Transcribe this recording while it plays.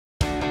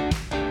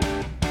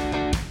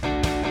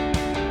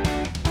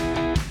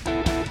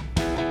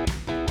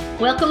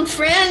Welcome,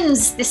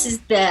 friends. This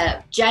is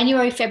the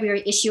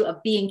January-February issue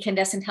of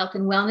Incandescent Health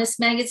and Wellness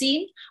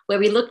magazine, where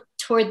we look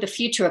toward the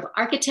future of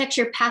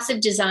architecture, passive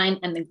design,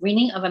 and the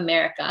greening of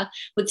America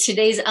with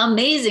today's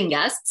amazing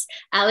guests,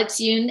 Alex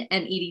Yuen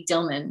and Edie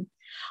Dillman.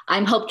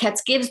 I'm Hope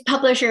Katz-Gibbs,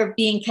 publisher of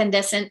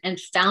Incandescent and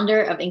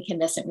founder of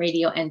Incandescent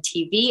Radio and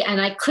TV,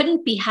 and I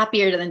couldn't be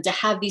happier than to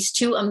have these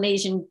two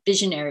amazing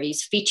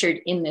visionaries featured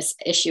in this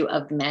issue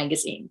of the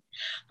magazine.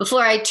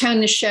 Before I turn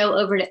the show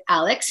over to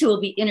Alex, who will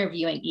be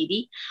interviewing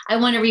Edie, I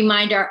want to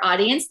remind our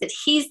audience that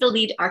he's the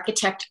lead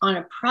architect on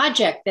a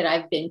project that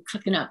I've been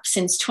cooking up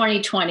since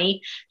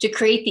 2020 to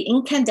create the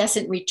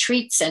Incandescent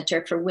Retreat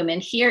Center for Women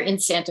here in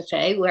Santa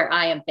Fe, where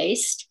I am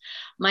based.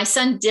 My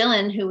son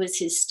Dylan, who was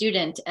his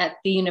student at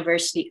the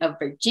University of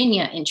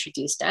Virginia,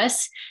 introduced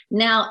us.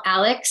 Now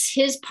Alex,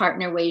 his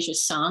partner Weijia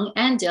Song,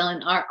 and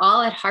Dylan are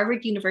all at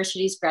Harvard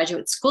University's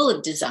Graduate School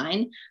of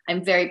Design.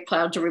 I'm very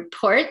proud to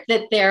report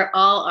that they're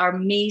all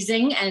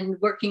amazing and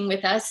working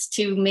with us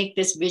to make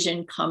this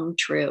vision come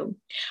true.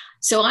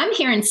 So I'm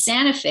here in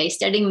Santa Fe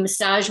studying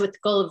massage with the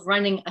goal of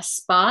running a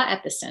spa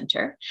at the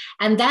center.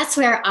 And that's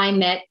where I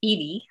met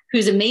Edie,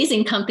 whose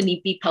amazing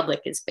company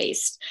B.Public is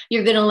based.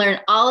 You're going to learn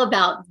all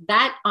about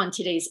that on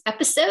today's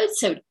episode.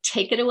 So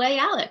take it away,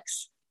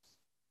 Alex.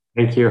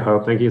 Thank you,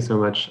 Hope. Thank you so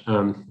much.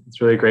 It's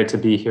really great to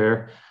be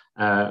here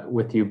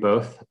with you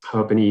both,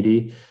 Hope and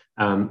Edie.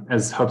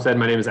 As Hope said,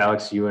 my name is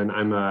Alex Yuen.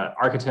 I'm an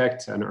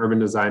architect, an urban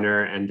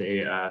designer,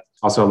 and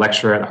also a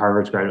lecturer at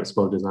Harvard's Graduate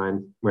School of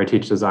Design, where I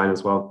teach design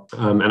as well.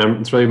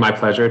 It's really my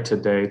pleasure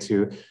today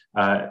to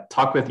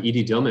talk with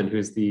Edie Dillman,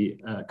 who's the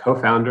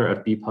co-founder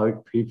of B.Public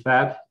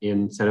Prefab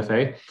in Santa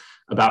Fe,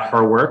 about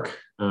her work,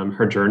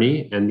 her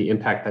journey, and the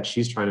impact that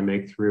she's trying to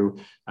make through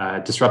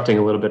disrupting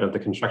a little bit of the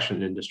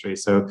construction industry.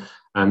 So,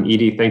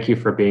 Edie, thank you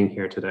for being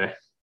here today.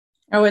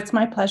 Oh, it's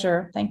my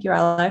pleasure. Thank you,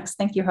 Alex.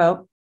 Thank you,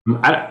 Hope.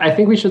 I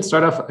think we should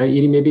start off,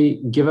 Edie,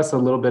 maybe give us a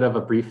little bit of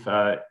a brief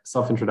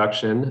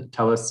self-introduction.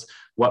 Tell us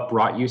what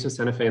brought you to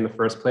Santa Fe in the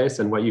first place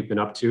and what you've been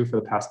up to for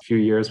the past few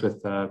years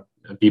with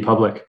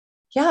B.Public.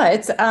 Yeah,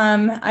 it's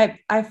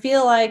I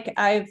feel like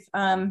I've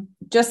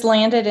just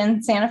landed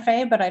in Santa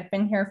Fe, but I've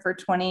been here for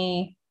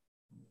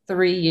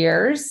 23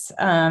 years.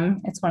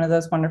 It's one of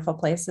those wonderful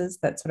places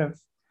that sort of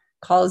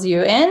calls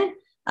you in.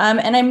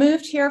 And I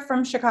moved here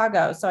from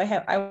Chicago. So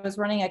I was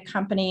running a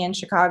company in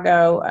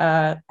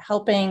Chicago,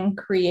 helping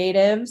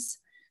creatives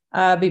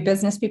be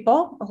business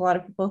people. A lot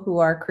of people who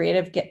are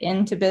creative get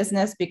into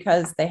business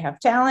because they have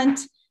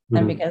talent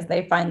and because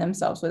they find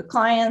themselves with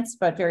clients,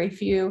 but very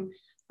few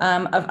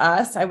of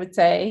us, I would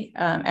say,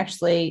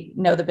 actually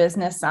know the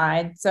business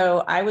side.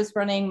 So I was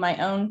running my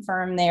own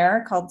firm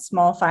there called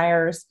Small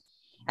Fires,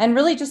 and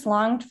really just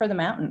longed for the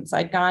mountains.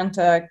 I'd gone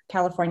to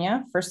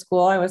California for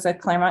school. I was a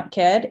Claremont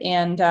kid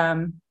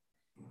and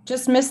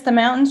just missed the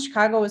mountains.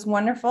 Chicago was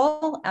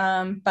wonderful,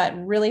 but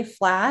really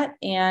flat,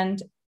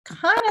 and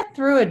kind of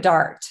threw a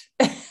dart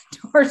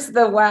towards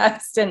the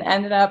west and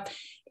ended up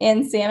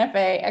in Santa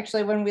Fe.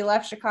 Actually, when we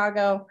left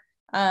Chicago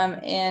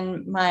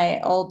in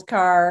my old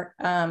car,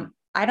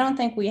 I don't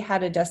think we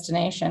had a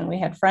destination. We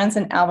had friends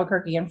in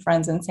Albuquerque and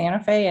friends in Santa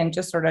Fe, and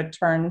just sort of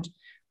turned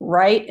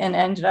right and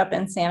ended up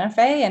in Santa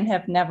Fe and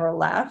have never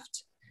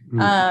left.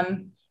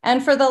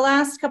 And for the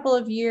last couple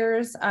of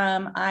years,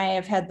 I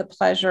have had the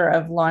pleasure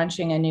of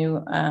launching a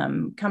new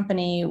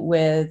company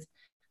with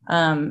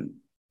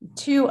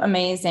two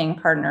amazing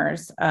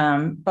partners,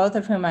 both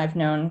of whom I've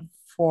known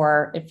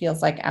for, it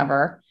feels like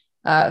ever,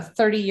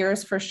 30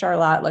 years for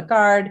Charlotte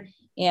Lagarde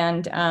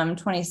and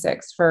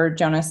 26 for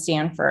Jonas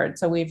Stanford.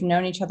 So we've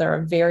known each other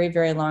a very,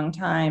 very long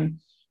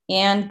time.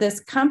 And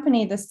this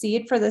company, the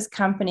seed for this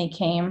company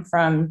came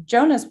from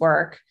Jonah's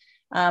work,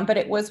 but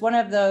it was one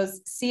of those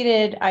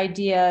seeded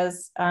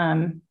ideas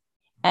and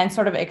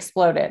sort of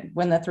exploded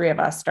when the three of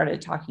us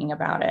started talking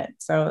about it.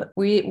 So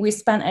we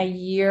spent a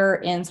year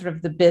in sort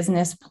of the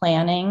business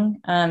planning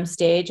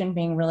stage and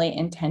being really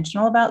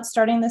intentional about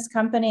starting this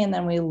company. And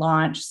then we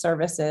launched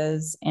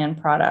services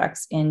and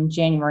products in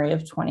January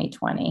of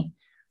 2020,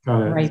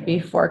 right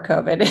before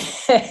COVID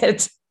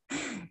hit.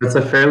 It's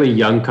a fairly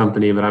young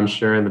company, but I'm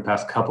sure in the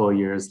past couple of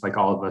years, like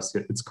all of us,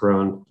 it's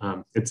grown.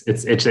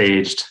 It's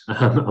aged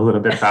a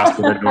little bit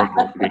faster than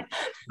normal.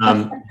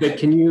 But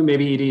can you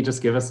maybe, Edie,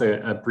 just give us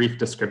a brief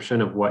description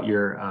of what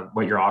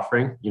you're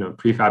offering? You know,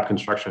 prefab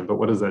construction, but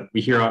what is it?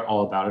 We hear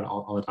all about it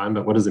all the time,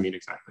 but what does it mean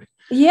exactly?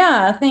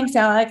 Yeah, thanks,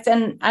 Alex.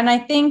 And I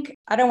think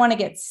I don't want to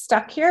get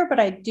stuck here, but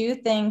I do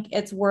think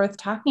it's worth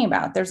talking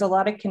about. There's a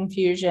lot of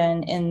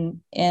confusion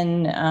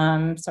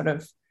in sort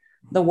of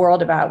the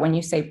world about when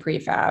you say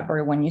prefab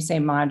or when you say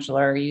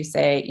modular, you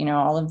say, you know,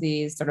 all of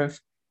these sort of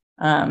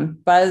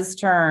buzz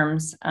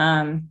terms.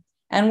 And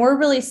we're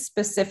really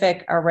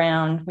specific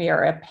around, we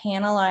are a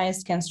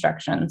panelized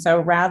construction. So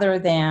rather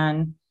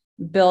than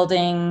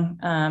building,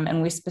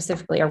 and we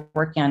specifically are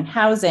working on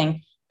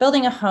housing,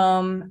 building a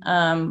home,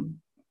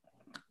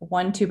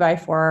 1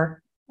 2x4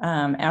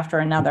 after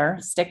another,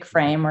 stick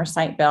frame or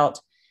site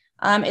built,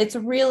 It's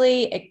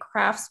really a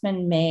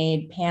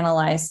craftsman-made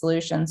panelized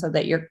solution so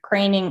that you're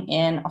craning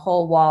in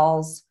whole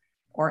walls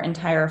or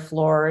entire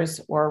floors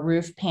or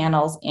roof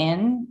panels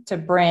in to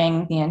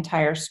bring the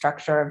entire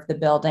structure of the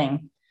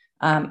building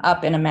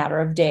up in a matter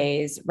of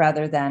days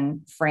rather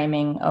than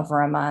framing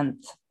over a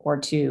month or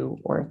 2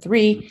 or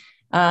 3.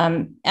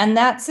 And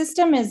that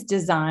system is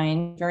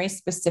designed very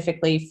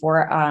specifically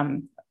for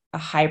a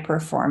high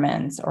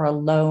performance or a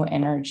low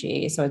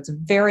energy. So it's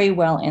very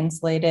well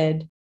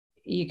insulated.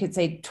 You could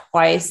say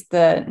twice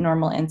the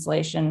normal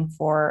insulation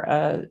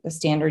for a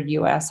standard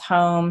US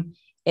home.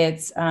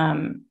 It's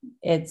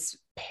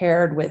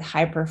paired with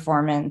high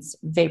performance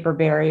vapor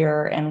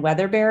barrier and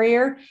weather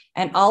barrier.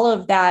 And all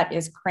of that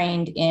is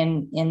craned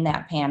in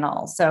that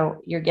panel.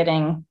 So you're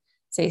getting,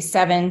 say,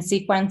 7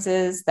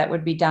 sequences that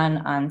would be done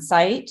on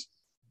site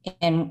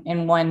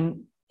in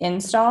one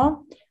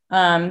install.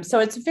 So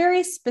it's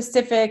very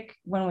specific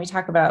when we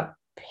talk about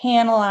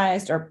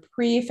panelized or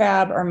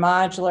prefab or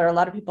modular. A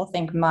lot of people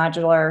think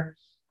modular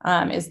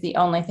is the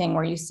only thing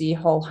where you see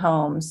whole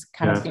homes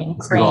kind of being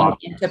craned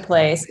into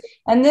place.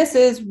 And this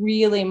is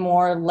really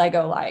more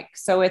Lego-like.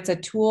 So it's a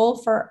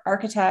tool for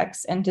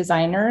architects and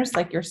designers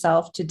like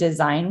yourself to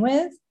design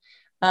with.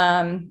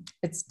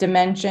 It's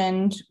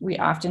dimensioned. We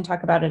often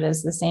talk about it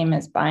as the same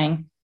as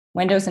buying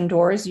windows and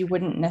doors. You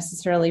wouldn't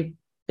necessarily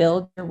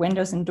build your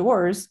windows and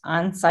doors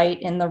on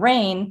site in the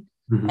rain.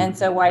 And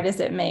so why does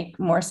it make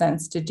more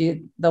sense to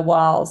do the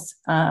walls?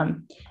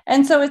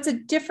 And so it's a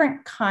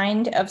different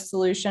kind of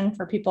solution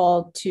for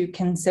people to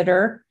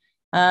consider.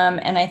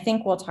 And I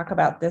think we'll talk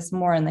about this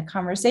more in the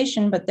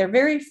conversation, but there are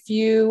very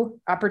few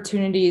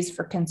opportunities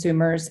for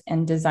consumers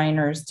and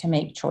designers to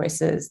make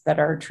choices that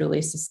are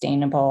truly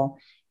sustainable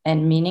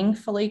and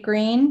meaningfully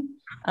green.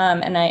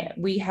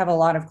 We have a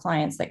lot of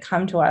clients that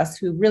come to us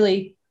who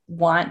really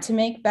want to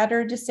make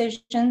better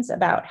decisions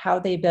about how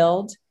they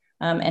build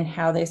and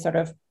how they sort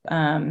of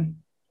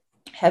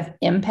have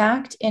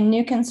impact in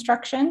new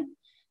construction.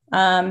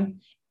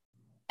 And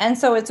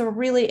so it's a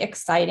really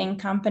exciting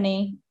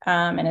company,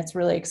 and it's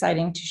really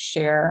exciting to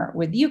share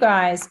with you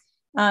guys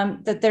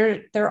that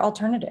there are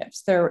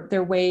alternatives. There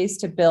are ways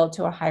to build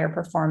to a higher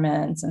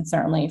performance, and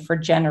certainly for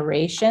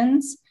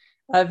generations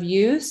of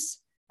use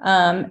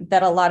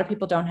that a lot of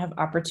people don't have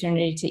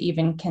opportunity to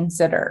even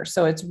consider.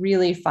 So it's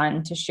really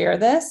fun to share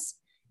this.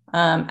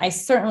 I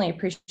certainly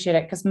appreciate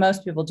it because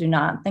most people do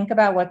not think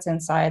about what's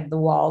inside the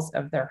walls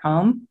of their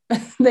home.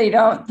 They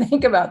don't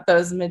think about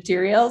those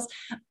materials.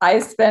 I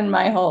spend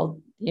my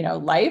whole,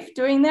 life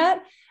doing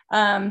that.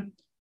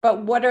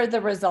 But what are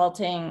the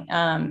resulting,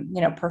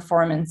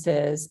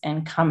 performances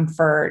and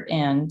comfort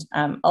and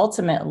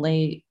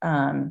ultimately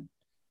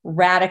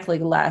radically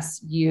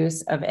less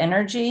use of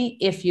energy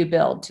if you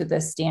build to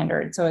this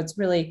standard? So it's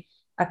really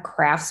a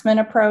craftsman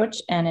approach,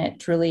 and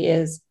it truly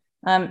is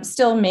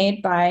still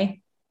made by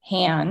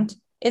hand.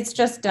 It's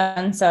just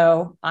done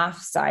so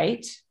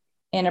off-site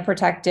in a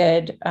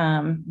protected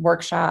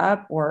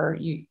workshop, or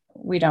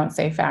we don't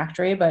say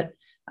factory, but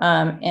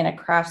in a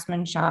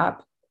craftsman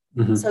shop.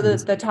 So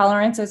the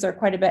tolerances are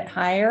quite a bit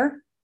higher,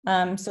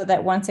 so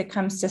that once it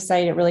comes to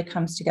site, it really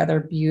comes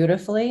together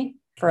beautifully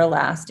for a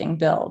lasting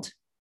build.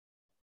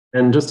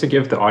 And just to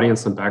give the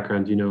audience some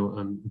background,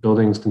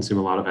 buildings consume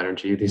a lot of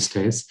energy these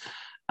days.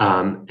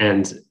 And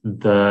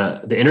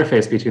the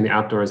interface between the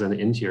outdoors and the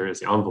interior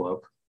is the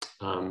envelope.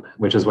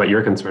 Which is what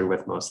you're concerned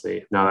with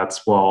mostly. Now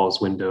that's walls,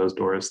 windows,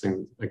 doors,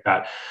 things like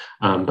that.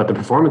 But the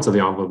performance of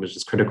the envelope is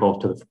just critical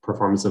to the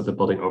performance of the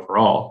building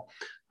overall,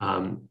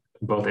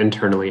 both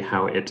internally,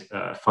 how it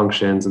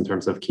functions in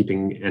terms of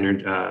keeping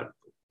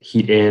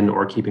heat in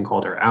or keeping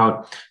cold air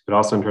out, but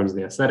also in terms of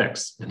the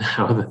aesthetics and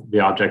how the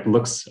object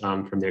looks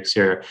from the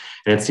exterior.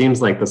 And it seems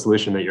like the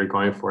solution that you're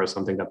going for is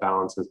something that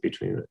balances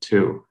between the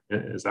two.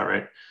 Is that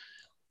right?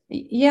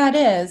 Yeah, it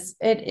is.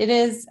 It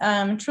is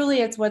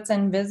truly, it's what's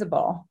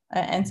invisible.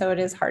 And so it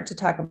is hard to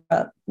talk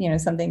about,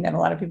 something that a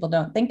lot of people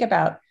don't think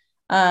about.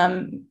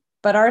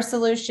 But our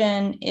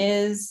solution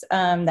is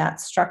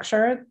that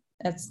structure.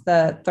 It's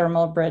the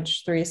thermal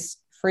bridge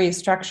freeze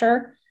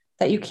structure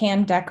that you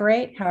can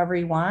decorate however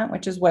you want,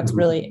 which is what's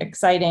really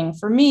exciting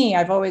for me.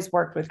 I've always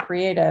worked with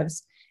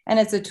creatives, and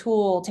it's a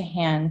tool to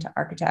hand to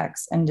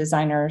architects and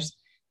designers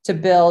to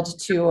build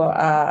to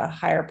a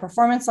higher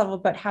performance level,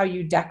 but how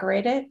you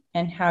decorate it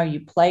and how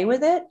you play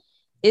with it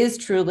is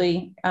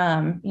truly,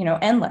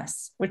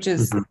 endless, which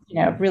is,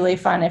 really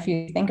fun. If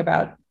you think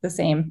about the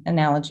same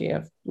analogy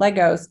of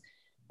Legos,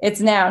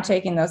 it's now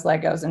taking those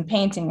Legos and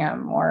painting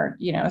them, or,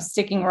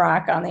 sticking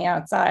rock on the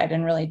outside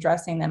and really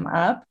dressing them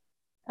up.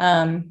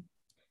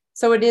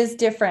 So it is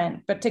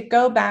different, but to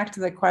go back to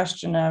the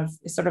question of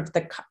sort of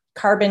the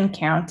carbon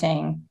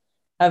counting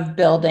of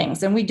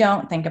buildings, and we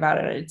don't think about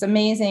it. It's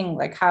amazing,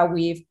 like how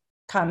we've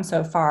come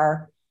so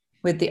far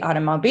with the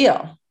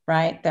automobile,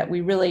 right? That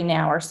we really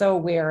now are so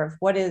aware of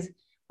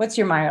what's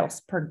your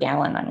miles per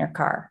gallon on your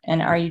car,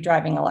 and are you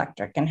driving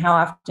electric, and how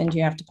often do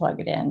you have to plug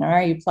it in, or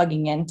are you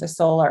plugging into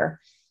solar?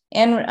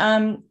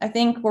 And I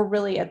think we're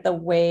really at the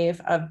wave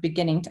of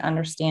beginning to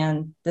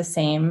understand the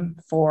same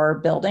for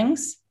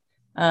buildings.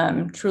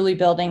 Truly,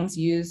 buildings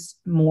use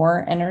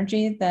more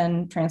energy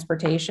than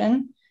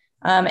transportation.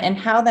 And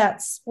how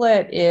that's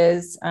split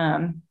is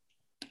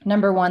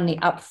number one, the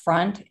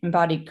upfront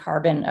embodied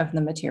carbon of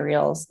the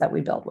materials that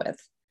we build with.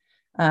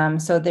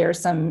 So there's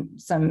some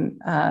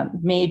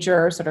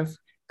major sort of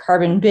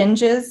carbon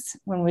binges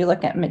when we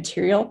look at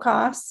material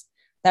costs.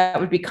 That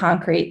would be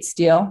concrete,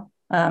 steel,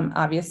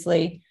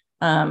 obviously,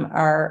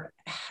 are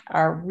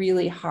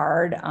really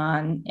hard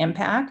on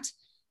impact.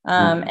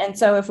 And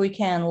so if we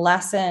can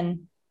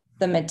lessen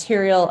the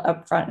material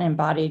upfront and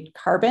embodied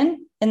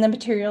carbon in the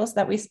materials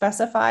that we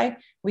specify,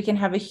 we can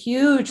have a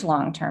huge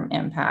long-term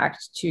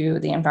impact to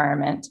the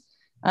environment.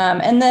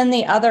 And then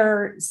the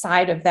other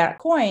side of that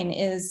coin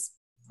is,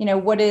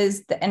 what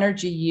is the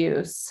energy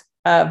use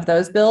of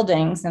those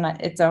buildings? And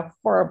it's a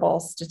horrible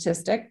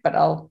statistic, but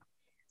I'll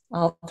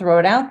throw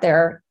it out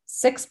there.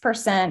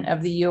 6%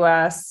 of the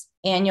US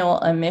annual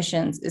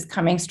emissions is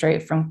coming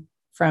straight from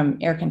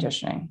air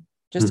conditioning.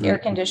 Just air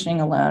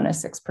conditioning alone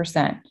is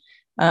 6%.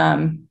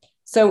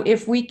 So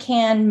if we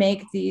can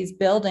make these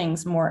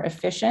buildings more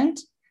efficient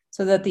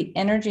so that the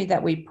energy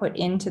that we put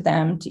into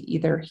them to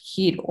either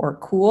heat or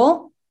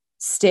cool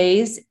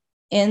stays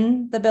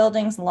in the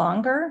buildings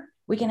longer,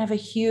 we can have a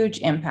huge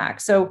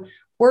impact. So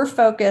we're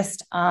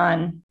focused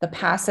on the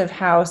passive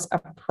house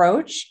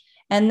approach.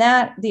 And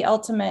that the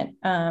ultimate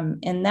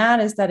in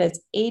that is that it's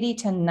 80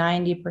 to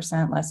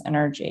 90% less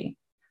energy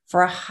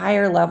for a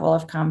higher level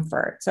of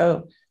comfort.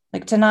 So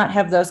like to not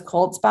have those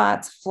cold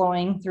spots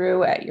flowing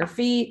through at your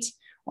feet,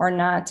 or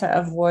not to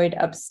avoid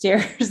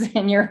upstairs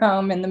in your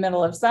home in the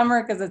middle of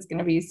summer because it's going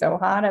to be so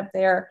hot up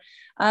there,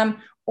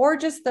 or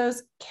just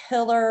those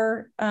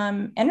killer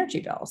energy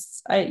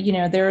bills.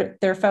 There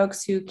are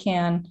folks who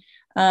can,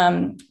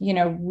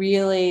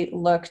 really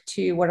look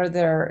to what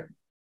are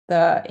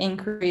the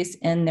increase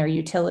in their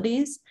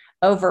utilities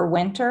over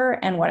winter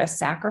and what a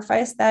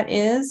sacrifice that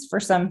is for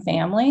some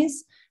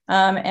families.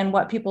 And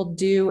what people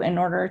do in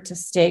order to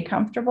stay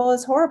comfortable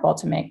is horrible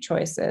to make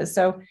choices.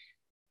 So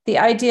the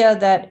idea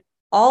that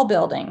all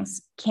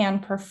buildings can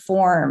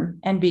perform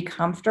and be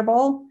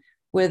comfortable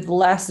with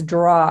less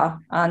draw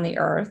on the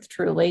earth,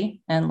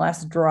 truly, and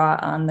less draw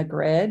on the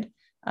grid,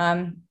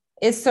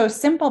 is so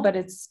simple, but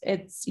it's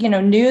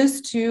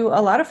news to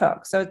a lot of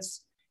folks. So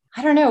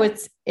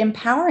it's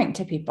empowering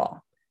to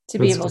people to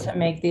be able to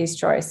make these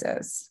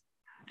choices.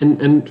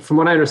 And from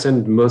what I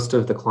understand, most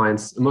of the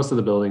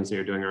buildings that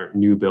you're doing are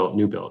new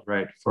build,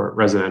 right, for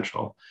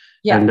residential.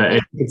 Yeah.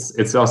 And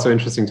it's also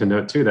interesting to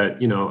note too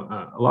that,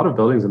 a lot of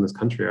buildings in this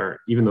country are,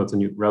 even though it's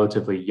a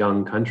relatively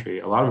young country,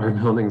 a lot of our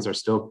buildings are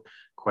still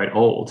quite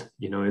old.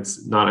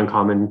 It's not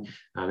uncommon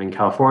in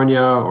California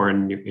or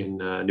in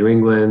New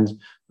England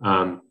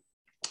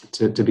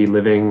to be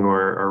living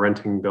or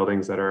renting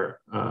buildings that are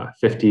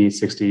 50,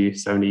 60,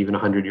 70, even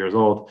 100 years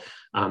old.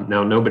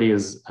 Now, nobody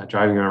is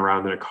driving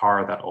around in a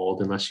car that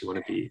old unless you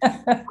want to be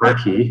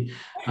quirky.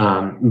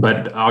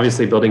 But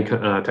obviously, building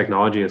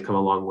technology has come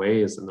a long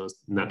ways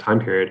in that time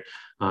period.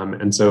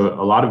 And so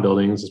a lot of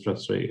buildings,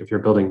 especially if you're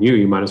building new,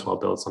 you might as well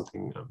build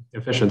something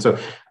efficient. So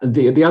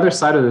the other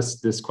side of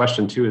this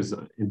question too is,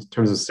 in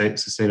terms of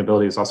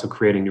sustainability, is also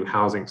creating new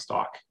housing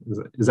stock.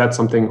 Is that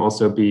something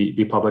also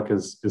B.Public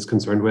is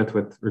concerned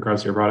with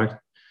regards to your product?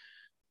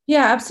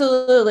 Yeah,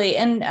 absolutely.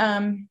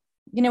 And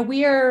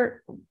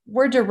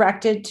we're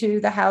directed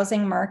to the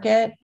housing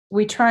market.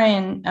 We try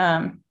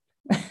and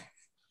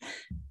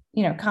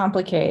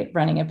complicate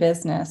running a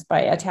business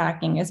by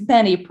attacking as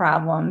many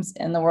problems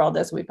in the world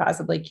as we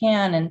possibly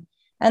can.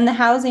 And the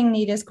housing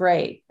need is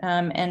great.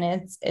 And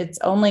it's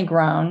only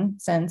grown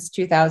since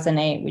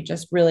 2008. We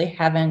just really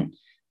haven't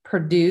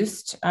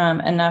produced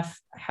enough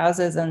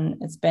houses, and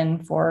it's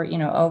been for,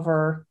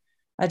 over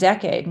a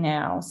decade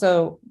now.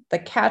 So the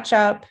catch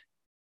up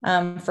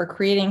for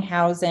creating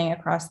housing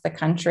across the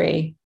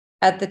country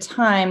at the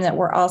time that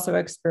we're also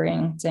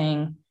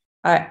experiencing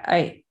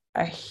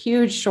a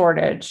huge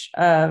shortage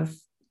of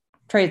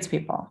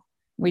tradespeople.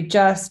 We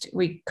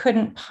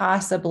couldn't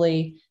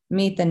possibly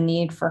meet the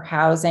need for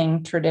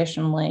housing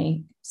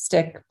traditionally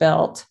stick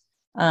built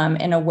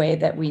in a way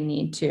that we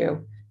need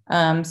to.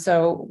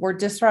 So we're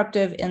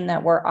disruptive in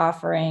that we're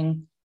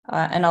offering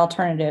an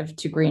alternative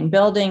to green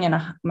building and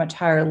a much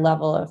higher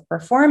level of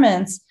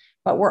performance,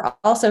 but we're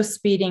also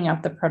speeding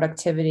up the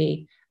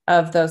productivity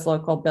of those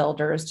local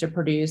builders to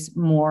produce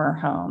more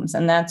homes.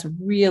 And that's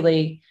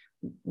really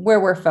where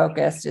we're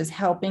focused, is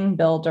helping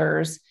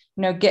builders,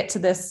 get to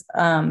this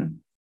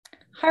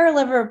higher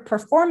level of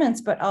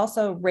performance, but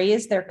also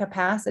raise their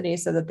capacity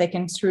so that they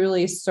can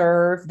truly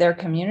serve their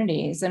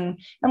communities. And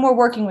we're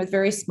working with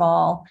very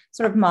small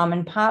sort of mom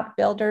and pop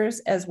builders,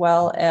 as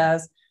well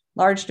as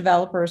large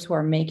developers who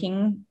are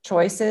making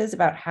choices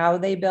about how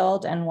they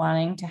build and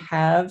wanting to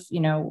have,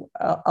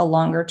 a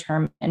longer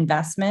term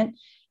investment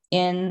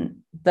in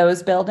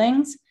those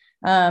buildings.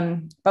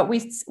 But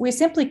we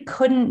simply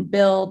couldn't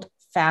build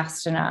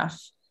fast enough.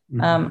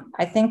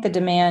 I think the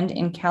demand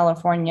in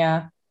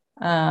California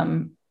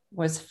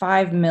was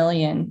 5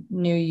 million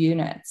new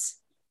units.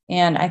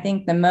 And I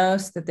think the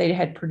most that they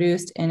had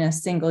produced in a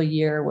single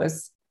year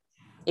was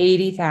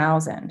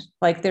 80,000.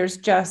 Like, there's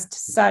just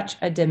such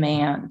a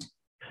demand.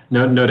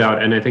 No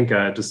doubt. And I think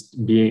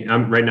just being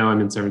right now, I'm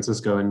in San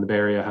Francisco, and the Bay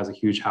Area has a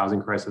huge housing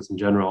crisis in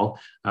general.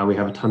 We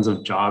have tons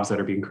of jobs that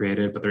are being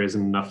created, but there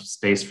isn't enough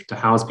space to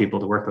house people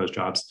to work those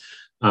jobs.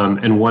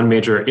 And one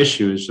major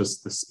issue is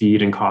just the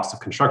speed and cost of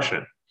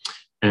construction.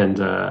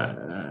 And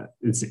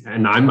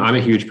I'm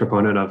a huge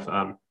proponent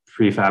of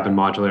prefab and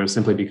modular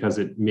simply because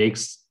it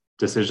makes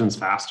decisions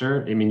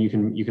faster. I mean, you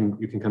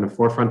can kind of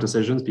forefront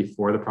decisions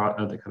before the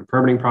kind of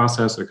permitting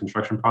process or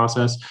construction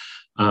process.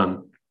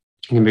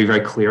 You can be very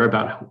clear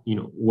about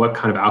what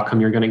kind of outcome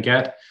you're going to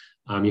get.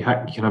 You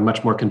can have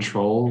much more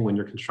control when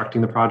you're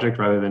constructing the project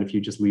rather than if you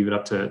just leave it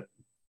up to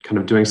kind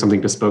of doing something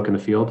bespoke in the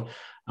field.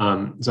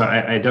 So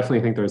I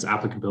definitely think there's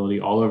applicability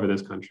all over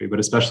this country, but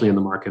especially in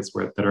the markets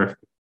that are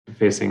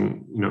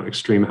facing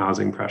extreme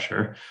housing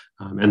pressure,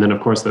 and then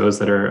of course those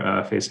that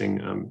are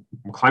facing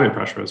climate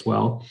pressure as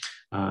well.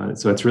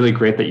 So it's really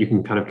great that you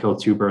can kind of kill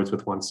two birds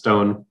with one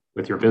stone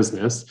with your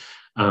business.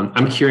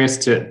 I'm curious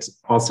to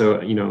also,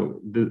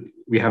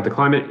 we have the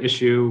climate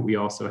issue. We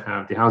also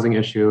have the housing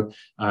issue.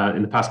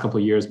 In the past couple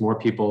of years, more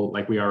people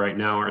like we are right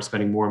now are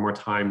spending more and more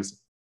time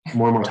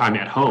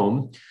at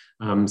home.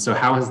 So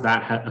how has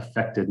that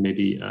affected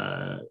maybe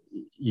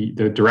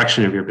the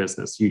direction of your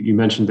business? You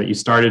mentioned that you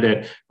started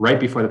it right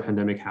before the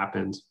pandemic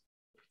happened,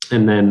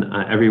 and then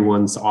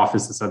everyone's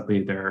office is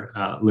suddenly their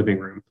living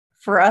room.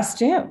 For us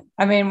too.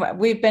 I mean,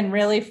 we've been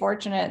really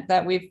fortunate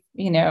that we've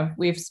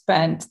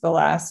spent the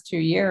last 2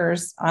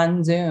 years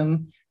on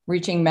Zoom,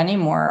 reaching many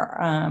more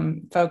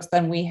folks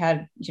than we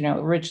had,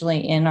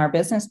 originally in our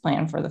business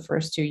plan for the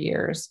first 2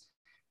 years.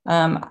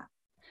 I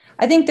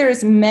think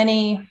there's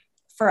many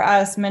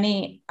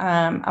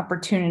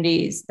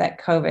opportunities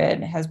that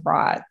COVID has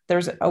brought.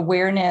 There's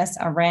awareness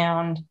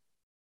around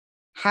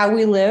how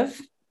we live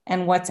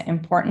and what's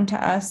important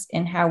to us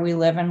in how we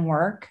live and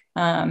work.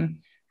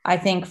 I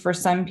think for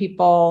some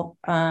people,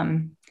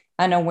 an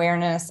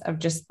awareness of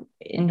just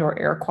indoor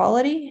air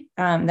quality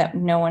that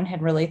no one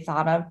had really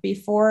thought of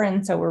before.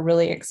 And so we're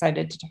really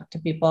excited to talk to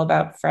people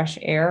about fresh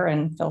air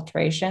and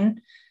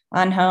filtration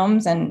on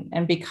homes.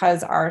 And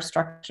because our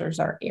structures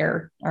are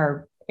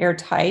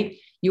airtight,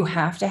 you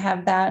have to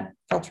have that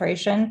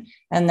filtration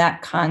and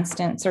that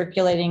constant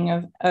circulating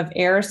of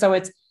air. So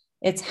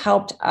it's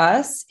helped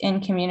us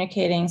in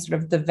communicating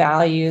sort of the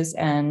values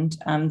and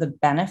the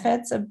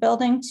benefits of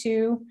building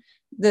to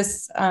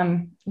this,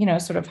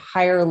 sort of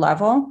higher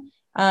level.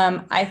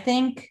 I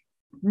think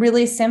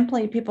really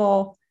simply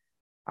people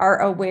are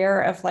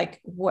aware of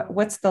like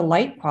what's the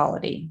light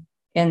quality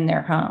in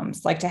their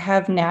homes, like to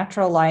have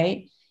natural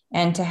light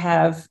and to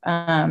have,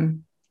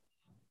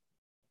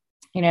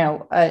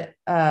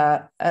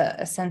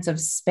 a sense of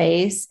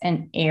space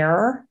and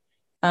air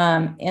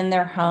in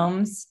their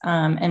homes.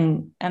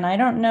 And I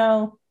don't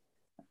know,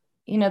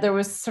 there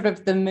was sort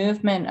of the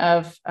movement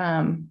of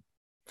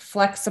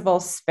flexible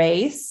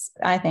space.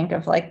 I think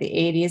of like the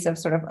 80s of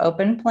sort of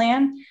open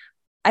plan.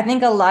 I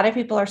think a lot of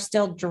people are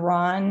still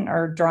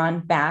drawn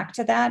back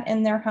to that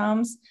in their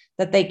homes,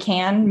 that they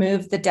can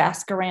move the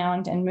desk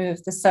around and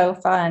move the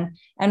sofa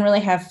and really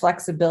have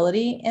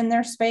flexibility in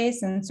their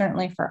space. And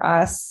certainly for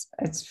us,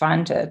 it's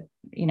fun to,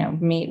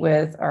 meet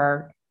with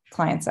our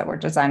clients that we're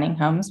designing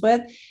homes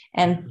with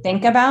and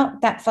think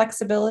about that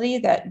flexibility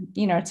that,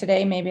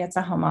 today, maybe it's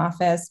a home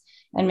office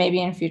and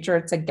maybe in future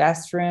it's a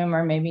guest room,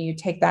 or maybe you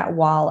take that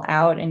wall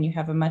out and you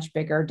have a much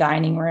bigger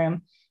dining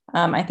room.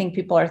 I think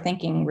people are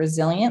thinking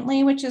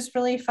resiliently, which is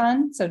really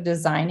fun. So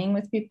designing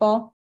with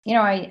people,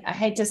 I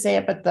hate to say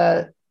it, but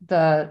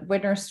the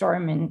winter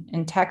storm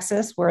in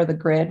Texas where the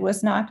grid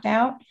was knocked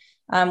out,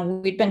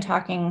 we'd been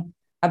talking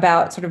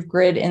about sort of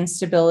grid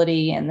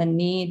instability and the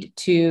need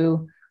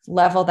to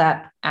level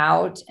that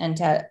out and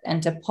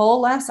to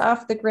pull less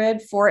off the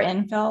grid for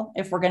infill.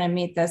 If we're going to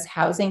meet this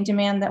housing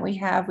demand that we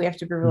have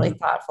to be really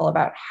thoughtful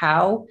about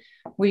how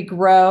we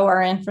grow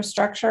our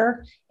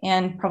infrastructure.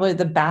 And probably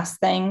the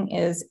best thing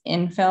is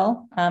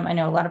infill. I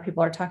know a lot of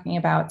people are talking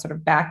about sort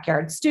of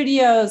backyard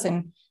studios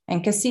and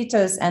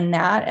casitas and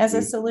that as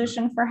a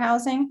solution for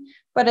housing,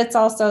 but it's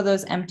also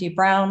those empty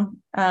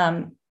brown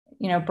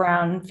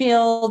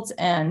fields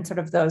and sort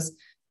of those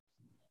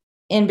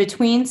in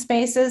between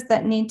spaces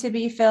that need to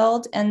be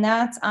filled. And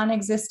that's on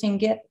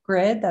existing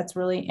grid. That's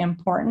really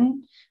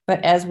important.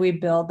 But as we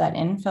build that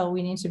infill,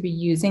 we need to be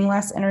using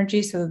less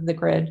energy so that the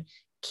grid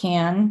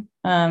can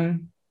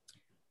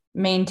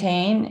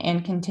maintain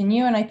and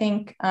continue. And I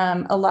think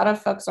a lot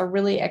of folks are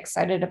really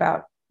excited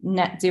about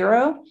net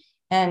zero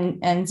and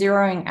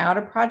zeroing out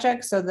a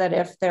project so that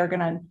if they're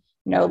going to,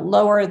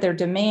 lower their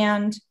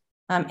demand,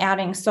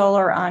 adding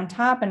solar on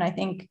top. And I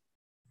think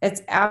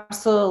it's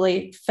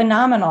absolutely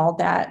phenomenal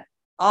that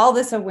all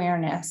this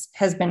awareness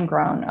has been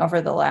grown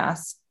over the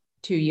last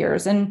 2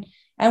 years. And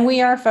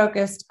we are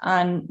focused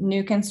on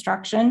new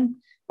construction,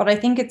 but I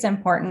think it's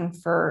important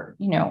for,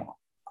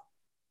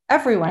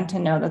 everyone to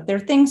know that there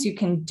are things you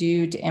can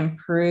do to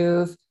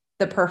improve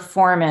the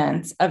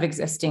performance of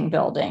existing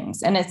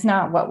buildings. And it's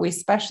not what we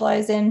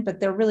specialize in, but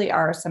there really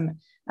are some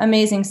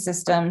amazing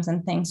systems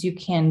and things you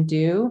can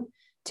do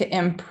to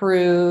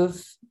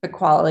improve the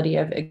quality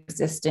of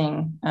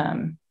existing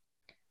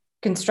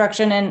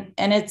construction,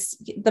 and it's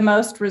the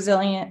most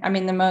resilient,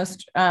 the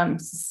most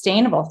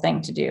sustainable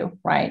thing to do,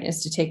 right,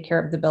 is to take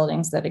care of the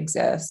buildings that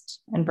exist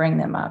and bring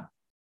them up.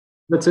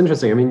 That's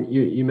interesting. I mean,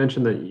 you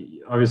mentioned that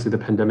obviously the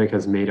pandemic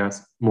has made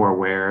us more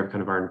aware of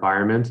kind of our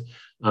environment,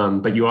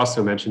 but you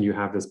also mentioned you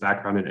have this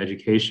background in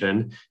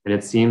education, and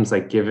it seems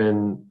like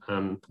given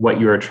what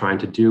you are trying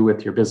to do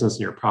with your business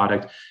and your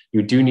product,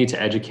 you do need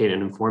to educate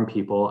and inform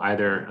people,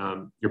 either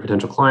your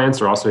potential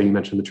clients, or also you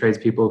mentioned the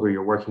tradespeople who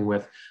you're working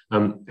with.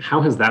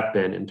 How has that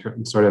been in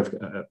terms, sort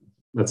of,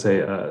 let's say,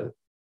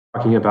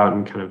 talking about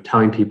and kind of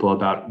telling people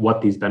about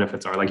what these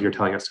benefits are, like you're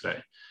telling us today?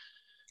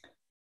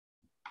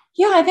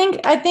 Yeah,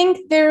 I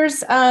think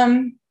there's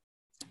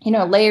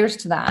layers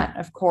to that.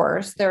 Of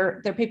course,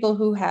 there are people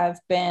who have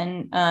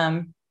been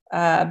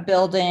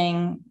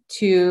building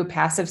to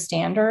passive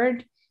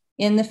standard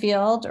in the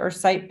field, or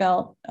site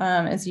built,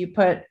 as you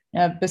put,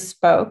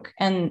 bespoke,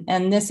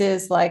 and this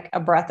is like a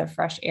breath of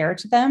fresh air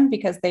to them,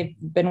 because they've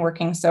been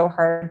working so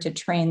hard to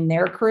train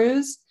their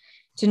crews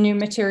to new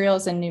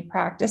materials and new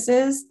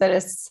practices that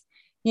it's,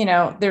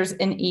 there's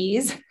an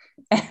ease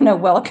and a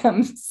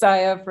welcome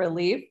sigh of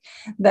relief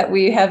that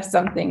we have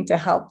something to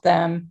help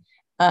them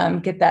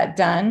get that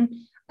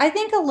done. I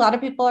think a lot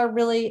of people are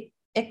really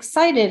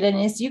excited. And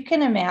as you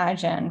can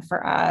imagine,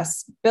 for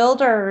us,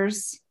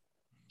 builders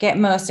get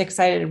most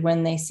excited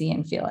when they see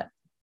and feel it,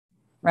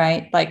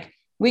 right? Like,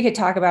 we could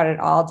talk about it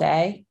all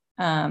day,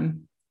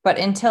 but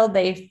until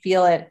they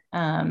feel it,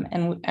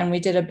 and we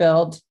did a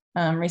build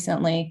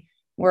recently,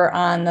 where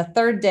on the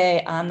third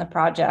day on the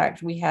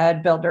project, we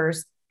had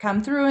builders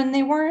come through, and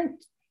they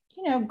weren't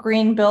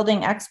green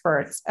building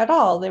experts at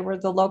all. They were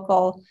the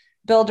local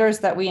builders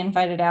that we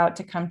invited out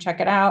to come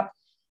check it out.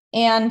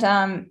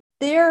 And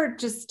they're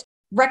just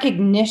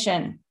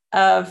recognition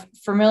of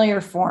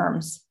familiar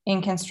forms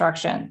in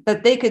construction,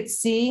 that they could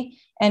see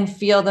and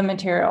feel the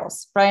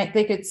materials, right?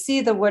 They could see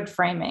the wood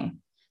framing.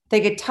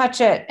 They could touch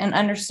it and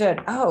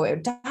understood, oh,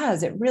 it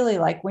does. It really,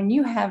 like, when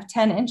you have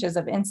 10 inches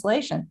of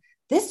insulation,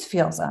 this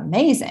feels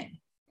amazing.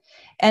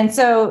 And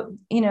so,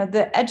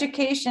 the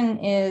education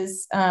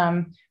is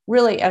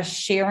really a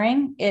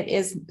sharing. It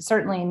is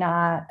certainly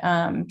not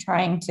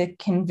trying to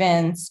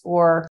convince,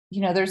 or,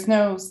 there's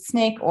no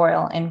snake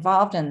oil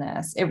involved in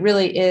this. It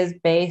really is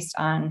based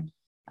on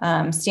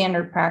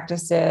standard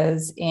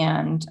practices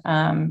and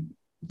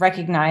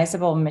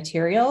recognizable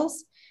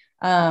materials.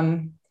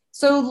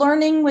 So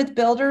learning with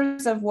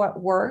builders of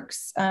what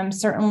works,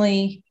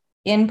 certainly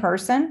in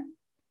person,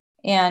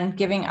 and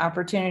giving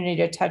opportunity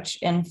to touch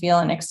and feel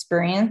and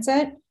experience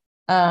it.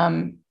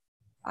 Zooms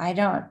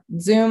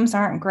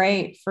aren't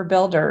great for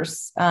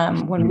builders.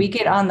 When we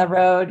get on the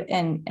road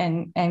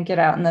and get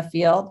out in the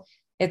field,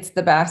 it's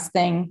the best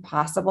thing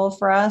possible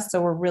for us.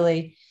 So we're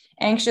really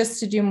anxious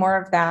to do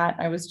more of that.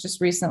 I was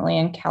just recently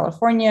in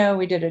California.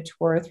 We did a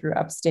tour through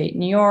upstate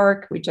New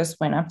York. We just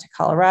went up to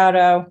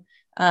Colorado.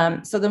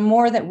 So the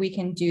more that we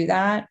can do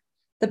that,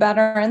 the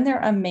better. And they're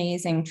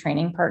amazing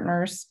training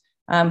partners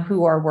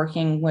who are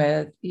working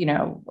with,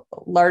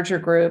 larger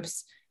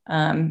groups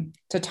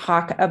to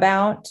talk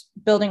about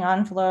building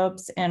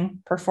envelopes and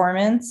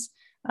performance.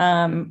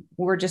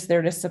 We're just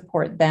there to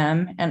support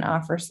them and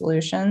offer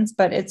solutions.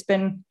 But it's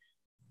been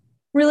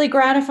really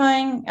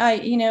gratifying,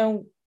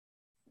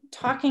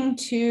 talking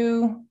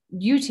to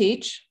you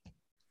teach.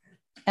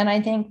 And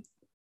I think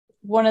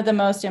one of the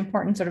most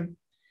important sort of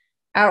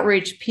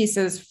outreach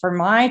pieces for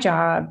my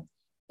job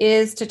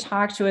is to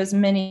talk to as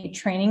many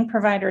training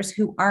providers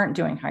who aren't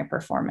doing high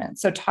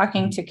performance. So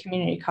talking to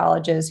community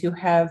colleges who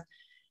have,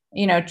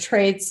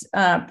 trades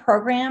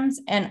programs,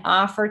 and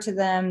offer to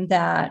them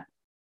that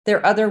there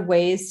are other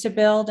ways to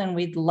build, and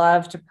we'd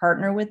love to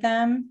partner with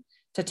them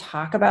to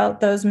talk about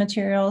those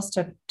materials,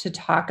 to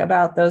talk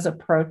about those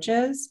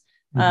approaches.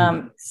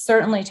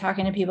 Certainly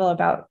talking to people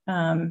about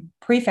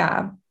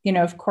prefab,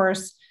 of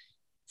course,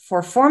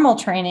 for formal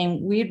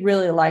training, we'd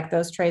really like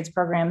those trades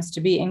programs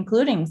to be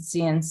including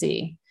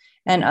CNC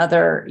and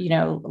other,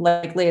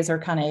 like laser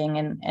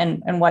cutting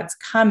and what's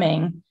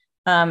coming.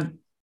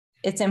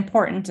 It's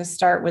important to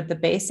start with the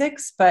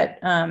basics, but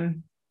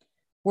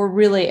we're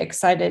really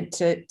excited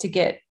to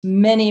get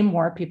many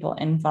more people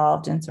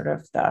involved in sort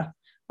of the,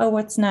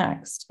 what's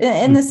next?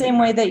 In the same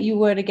way that you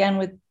would,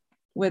 again,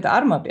 with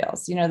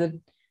automobiles, the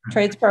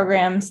trades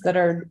programs that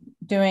are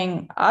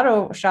doing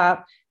auto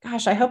shop,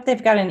 gosh, I hope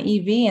they've got an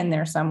EV in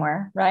there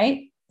somewhere,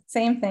 right?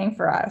 Same thing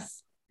for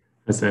us.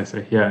 I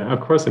see. Yeah,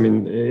 of course. I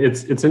mean,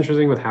 it's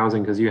interesting with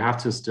housing, because you have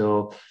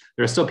to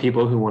there are still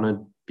people who want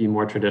to be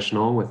more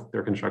traditional with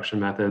their construction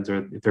methods,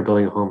 or if they're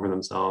building a home for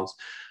themselves.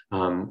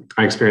 I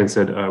experience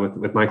it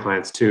with my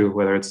clients too,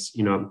 whether it's,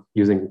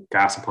 using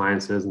gas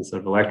appliances instead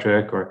of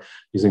electric, or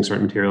using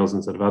certain materials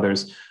instead of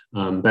others.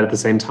 But at the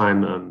same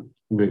time,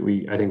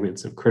 I think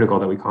it's critical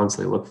that we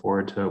constantly look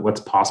forward to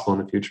what's possible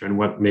in the future and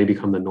what may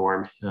become the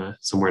norm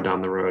somewhere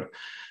down the road.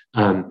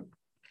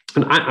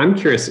 And I'm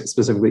curious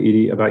specifically,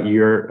 Edie, about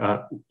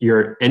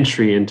your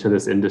entry into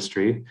this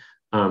industry.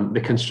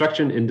 The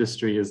construction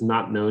industry is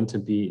not known to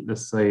be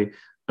necessarily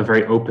a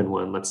very open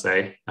one, let's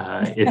say.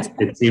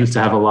 It seems to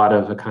have a lot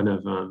of a kind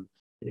of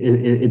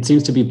it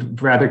seems to be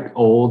rather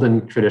old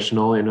and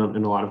traditional in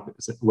a lot of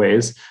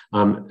ways,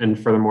 and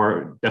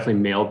furthermore,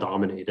 definitely male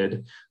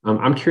dominated.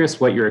 I'm curious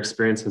what your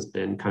experience has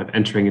been kind of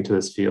entering into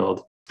this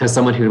field as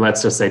someone who,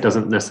 let's just say,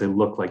 doesn't necessarily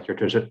look like your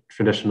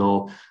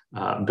traditional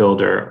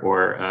builder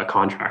or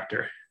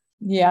contractor.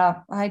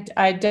 Yeah,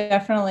 I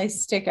definitely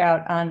stick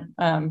out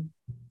on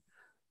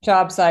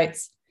job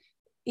sites.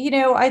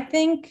 I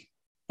think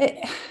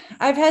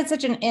I've had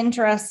such an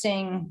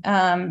interesting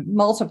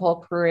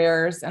multiple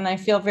careers, and I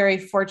feel very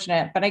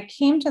fortunate, but I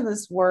came to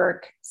this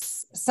work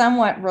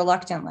somewhat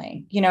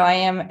reluctantly. I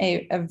am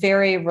a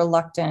very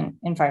reluctant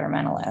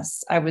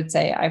environmentalist, I would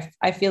say.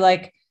 I feel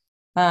like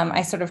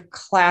I sort of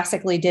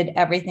classically did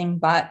everything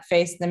but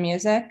face the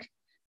music.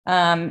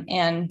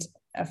 And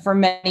for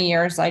many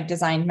years, I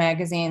designed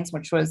magazines,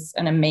 which was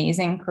an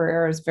amazing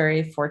career. I was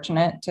very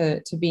fortunate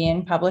to be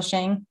in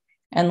publishing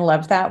and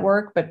loved that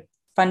work, but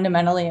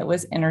fundamentally it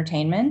was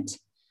entertainment.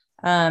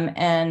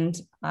 And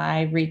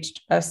I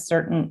reached a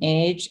certain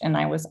age and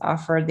I was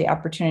offered the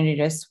opportunity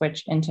to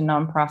switch into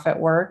nonprofit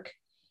work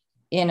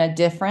in a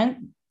different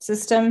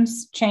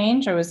systems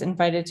change. I was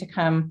invited to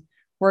come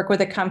work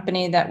with a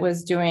company that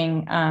was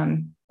doing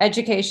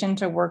education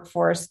to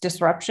workforce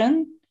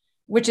disruption,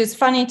 which is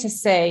funny to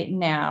say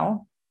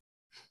now,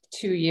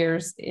 2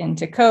 years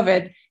into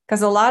COVID,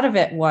 because a lot of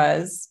it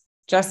was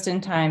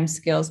just-in-time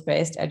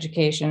skills-based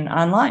education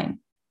online.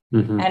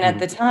 Mm-hmm. And at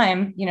the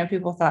time,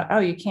 people thought, oh,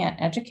 you can't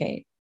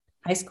educate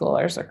high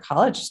schoolers or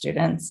college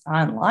students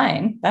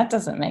online. That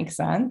doesn't make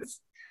sense.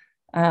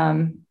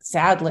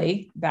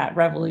 Sadly, that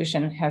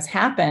revolution has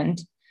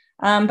happened.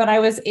 But I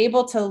was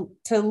able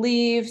to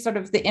leave sort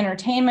of the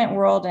entertainment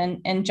world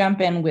and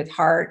jump in with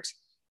heart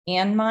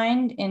and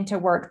mind into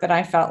work that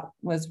I felt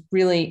was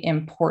really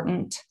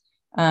important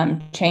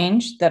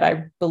change that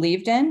I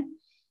believed in.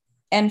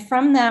 And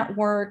from that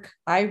work,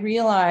 I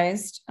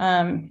realized,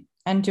 and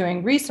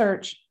doing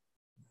research,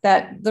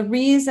 that the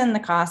reason the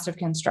cost of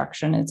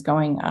construction is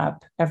going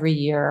up every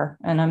year,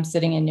 and I'm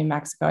sitting in New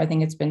Mexico, I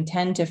think it's been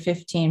 10 to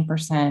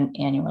 15%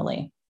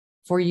 annually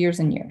for years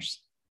and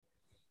years.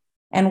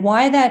 And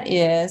why that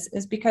is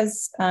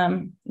because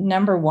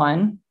number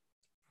one,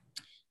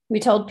 we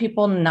told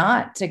people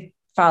not to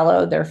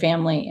follow their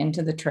family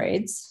into the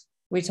trades.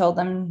 We told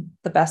them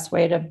the best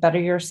way to better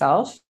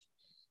yourself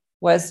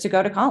was to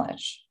go to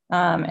college.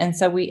 And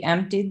so we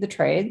emptied the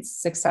trades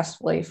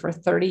successfully for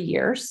 30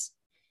 years.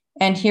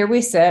 And here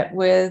we sit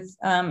with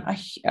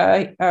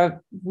a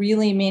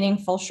really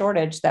meaningful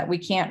shortage that we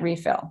can't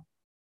refill.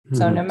 Mm-hmm.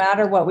 So no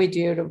matter what we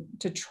do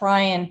to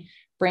try and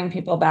bring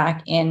people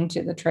back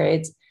into the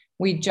trades,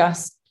 we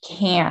just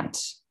can't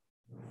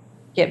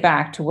get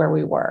back to where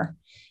we were.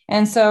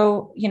 And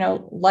so,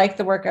 like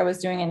the work I was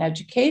doing in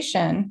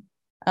education,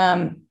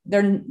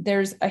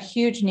 there's a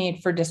huge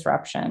need for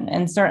disruption,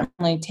 and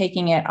certainly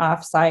taking it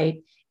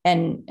offsite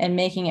and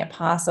making it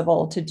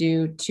possible to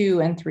do 2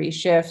 and 3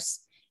 shifts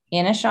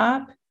in a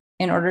shop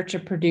in order to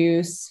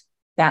produce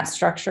that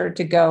structure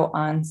to go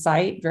on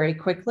site very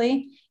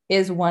quickly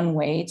is one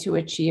way to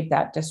achieve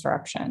that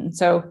disruption.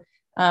 So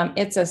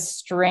it's a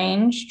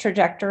strange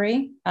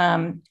trajectory.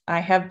 I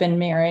have been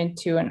married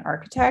to an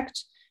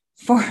architect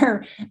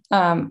for,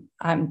 I'm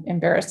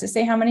embarrassed to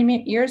say how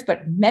many years,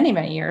 but many,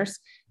 many years.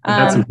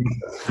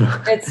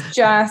 It's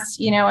just,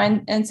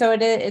 and so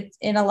it's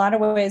in a lot of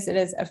ways, it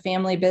is a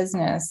family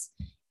business,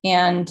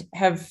 and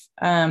have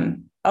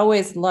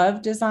always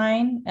loved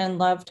design and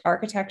loved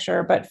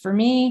architecture. But for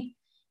me,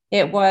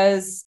 it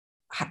was,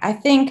 I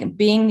think,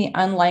 being the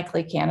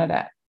unlikely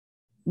candidate,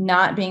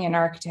 not being an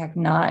architect,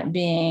 not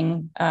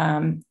being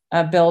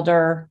a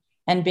builder,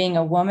 and being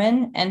a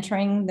woman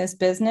entering this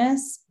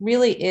business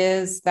really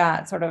is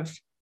that sort of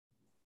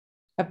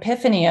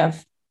epiphany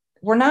of,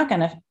 we're not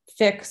going to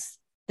fix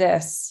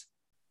this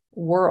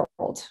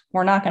world.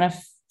 We're not going to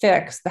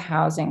fix the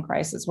housing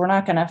crisis. We're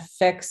not going to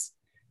fix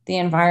the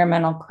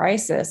environmental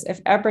crisis if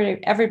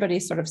everybody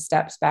sort of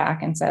steps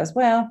back and says,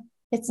 well,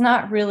 it's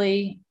not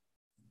really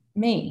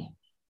me.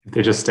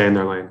 They just stay in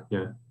their lane.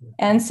 Yeah.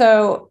 And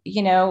so,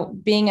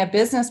 being a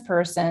business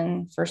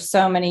person for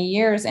so many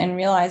years and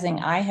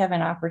realizing I have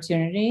an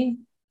opportunity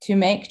to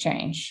make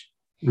change.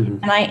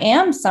 Mm-hmm. And I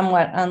am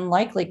somewhat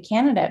unlikely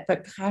candidate,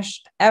 but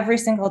gosh, every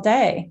single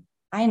day,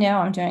 I know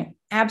I'm doing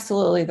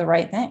absolutely the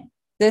right thing.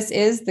 This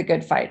is the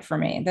good fight for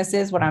me. This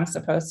is what I'm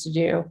supposed to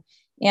do.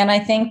 And I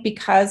think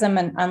because I'm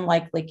an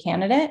unlikely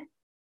candidate,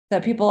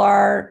 that people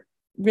are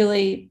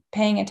really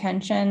paying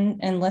attention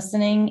and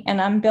listening, and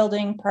I'm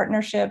building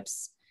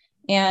partnerships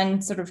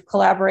and sort of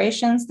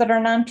collaborations that are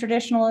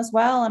non-traditional as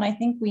well. And I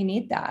think we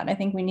need that. I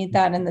think we need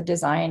that in the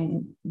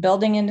design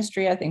building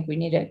industry. I think we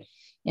need it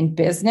in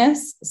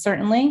business,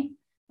 certainly.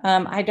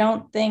 I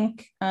don't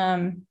think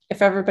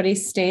if everybody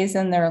stays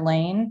in their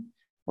lane,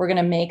 we're going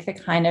to make the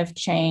kind of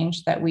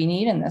change that we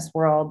need in this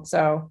world.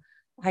 So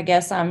I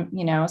guess I'm,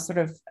 sort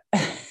of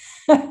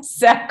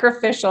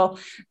sacrificial,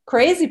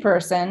 crazy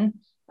person.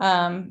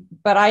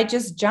 But I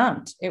just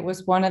jumped. It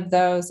was one of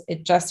those,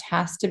 it just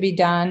has to be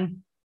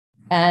done.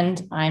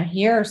 And I'm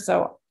here.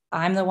 So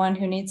I'm the one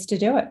who needs to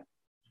do it.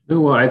 No,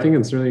 well, I think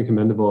it's really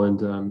commendable,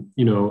 and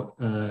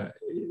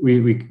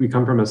we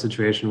come from a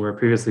situation where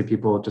previously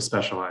people just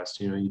specialized.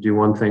 You do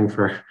one thing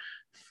for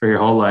your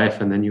whole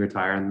life, and then you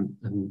retire,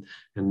 and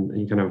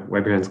you kind of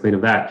wipe your hands clean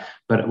of that.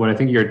 But what I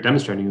think you're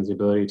demonstrating is the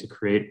ability to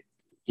create,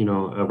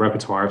 a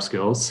repertoire of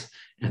skills,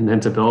 and then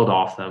to build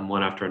off them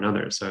one after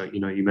another. So,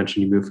 you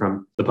mentioned you moved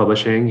from the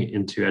publishing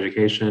into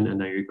education, and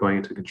now you're going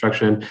into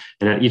construction.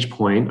 And at each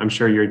point, I'm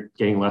sure you're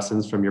getting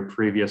lessons from your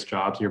previous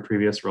jobs and your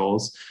previous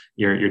roles.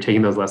 You're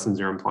taking those lessons,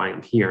 you're applying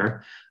them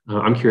here.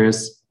 I'm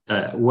curious,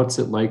 what's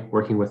it like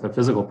working with a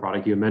physical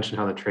product? You mentioned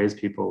how the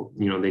tradespeople,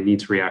 they need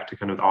to react to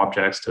kind of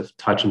objects, to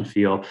touch and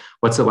feel.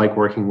 What's it like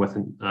working with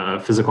a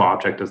physical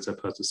object as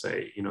opposed to,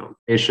 say,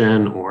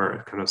 patient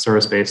or kind of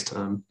service-based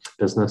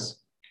business?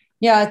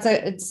 Yeah,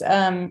 it's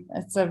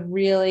a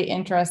really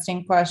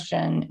interesting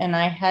question. And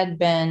I had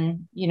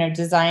been,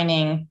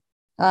 designing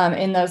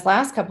in those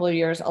last couple of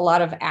years, a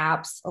lot of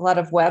apps, a lot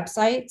of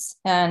websites.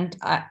 And,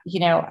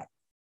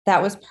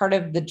 that was part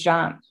of the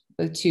jump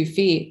with 2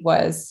 feet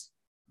was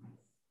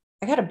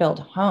I got to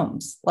build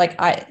homes.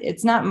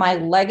 It's not my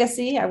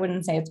legacy. I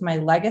wouldn't say it's my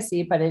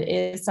legacy, but it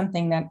is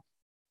something that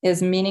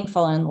is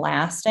meaningful and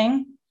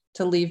lasting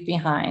to leave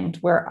behind,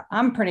 where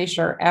I'm pretty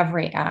sure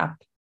every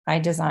app I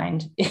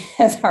designed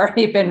has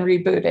already been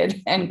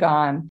rebooted and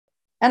gone.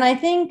 And I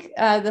think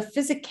the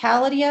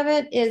physicality of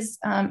it is,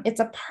 it's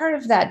a part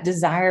of that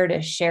desire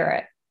to share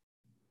it,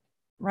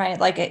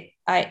 right?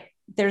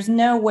 There's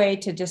no way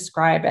to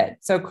describe it.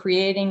 So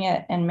creating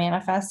it and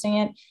manifesting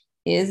it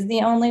is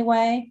the only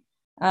way.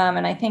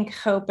 And I think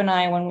Hope and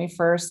I, when we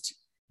first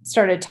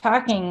started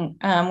talking,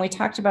 we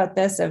talked about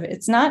this of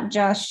it's not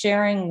just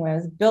sharing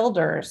with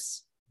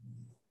builders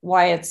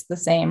why it's the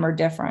same or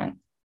different,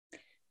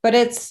 but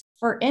it's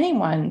for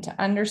anyone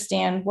to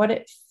understand what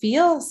it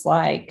feels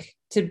like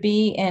to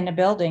be in a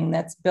building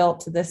that's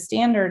built to this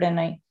standard. And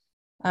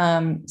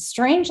I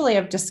strangely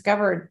have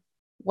discovered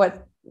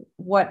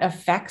what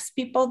affects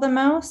people the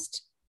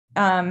most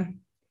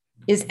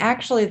is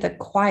actually the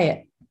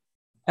quiet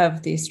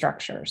of these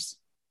structures.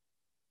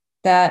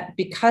 That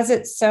because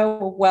it's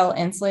so well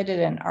insulated,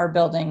 and our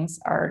buildings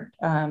are,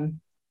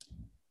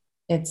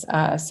 it's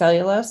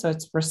cellulose, so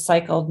it's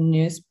recycled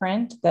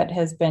newsprint that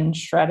has been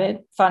shredded.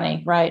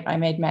 Funny, right? I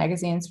made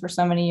magazines for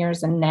so many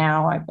years, and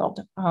now I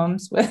build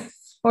homes with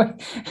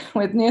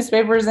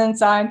newspapers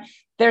inside.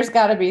 There's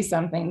got to be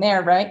something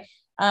there, right?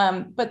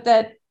 But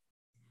that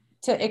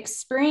to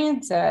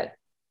experience it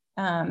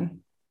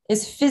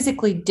is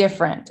physically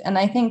different, and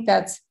I think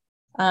that's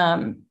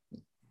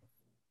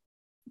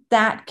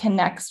that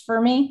connects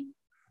for me.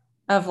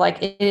 Of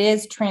it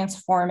is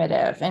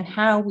transformative, and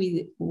how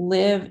we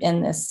live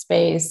in this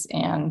space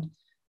and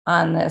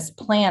on this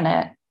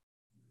planet,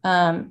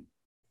 and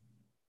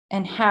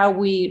how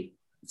we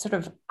sort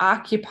of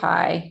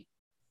occupy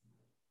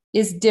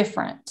is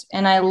different.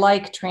 And I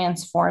like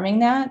transforming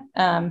that.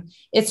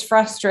 It's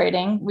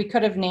frustrating. We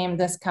could have named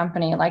this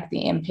company like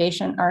the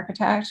Impatient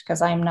Architect,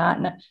 because I'm not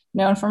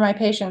known for my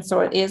patience. So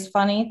it is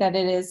funny that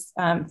it is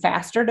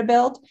faster to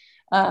build.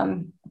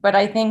 But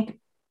I think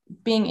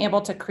being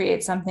able to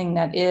create something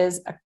that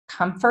is a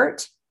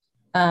comfort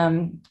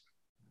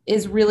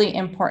is really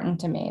important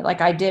to me.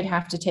 I did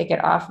have to take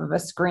it off of a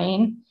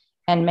screen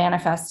and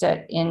manifest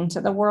it into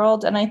the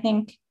world. And I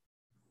think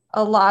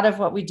a lot of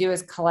what we do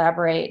is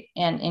collaborate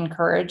and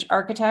encourage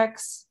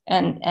architects.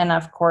 And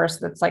of course,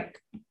 that's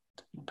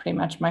pretty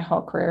much my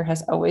whole career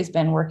has always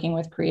been working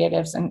with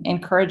creatives and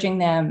encouraging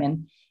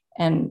them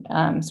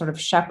and sort of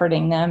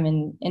shepherding them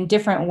in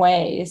different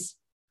ways.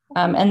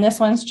 And this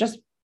one's just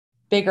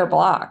bigger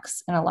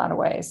blocks in a lot of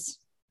ways.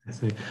 I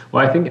see.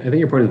 Well, I think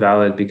your point is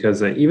valid,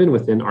 because even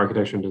within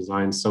architecture and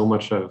design, so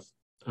much of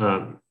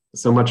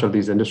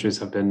these industries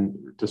have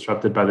been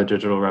disrupted by the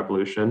digital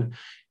revolution.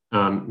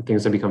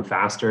 Things have become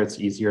faster. It's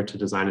easier to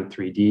design in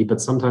 3D, but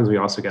sometimes we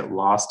also get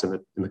lost in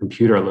the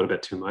computer a little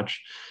bit too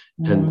much.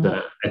 And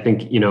I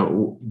think,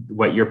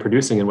 what you're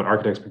producing and what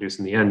architects produce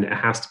in the end, it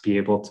has to be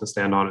able to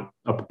stand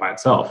up by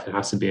itself. It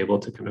has to be able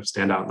to kind of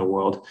stand out in the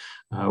world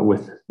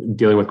with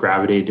dealing with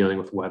gravity, dealing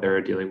with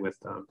weather, dealing with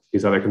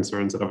these other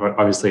concerns that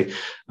obviously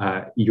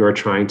you're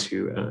trying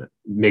to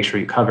make sure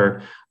you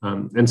cover.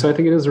 And so I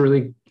think it is a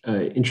really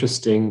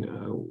interesting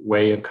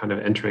way of kind of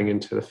entering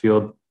into the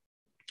field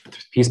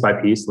piece by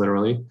piece,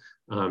 literally.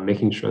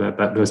 Making sure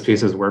that those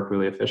pieces work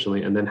really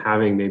efficiently, and then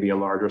having maybe a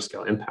larger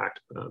scale impact,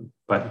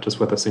 but just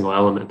with a single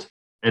element.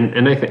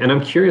 And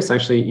I'm curious,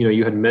 actually,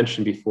 you had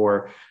mentioned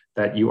before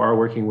that you are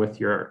working with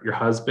your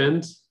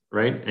husband,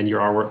 right? And you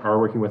are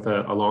working with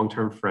a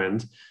long-term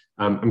friend.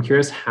 I'm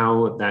curious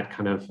how that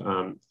kind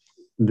of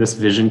this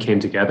vision came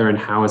together, and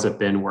how has it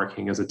been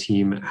working as a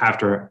team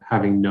after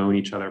having known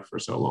each other for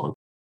so long?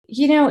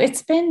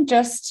 It's been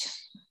just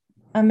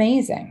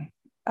amazing.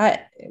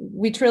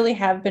 We truly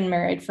have been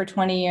married for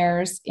 20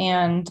 years.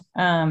 And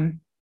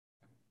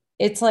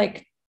it's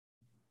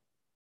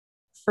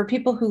for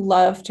people who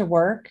love to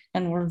work,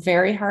 and we're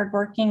very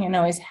hardworking and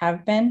always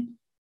have been,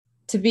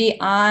 to be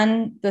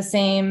on the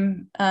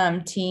same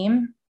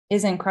team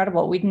is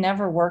incredible. We'd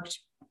never worked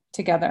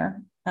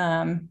together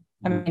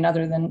I mean,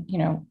 other than,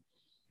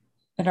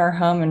 at our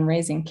home and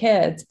raising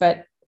kids,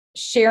 but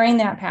sharing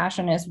that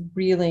passion has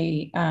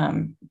really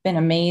been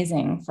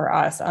amazing for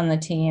us on the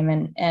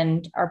team.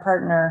 And our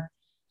partner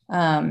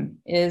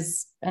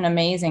is an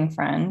amazing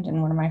friend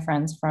and one of my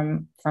friends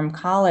from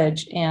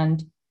college.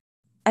 And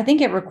I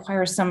think it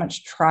requires so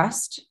much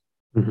trust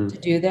to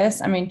do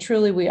this. I mean,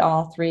 truly, we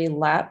all three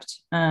leapt.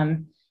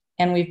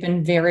 And we've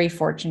been very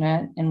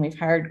fortunate, and we've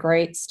hired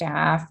great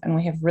staff, and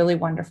we have really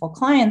wonderful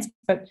clients,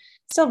 but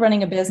still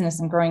running a business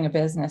and growing a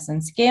business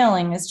and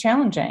scaling is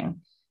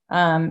challenging.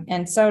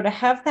 And so to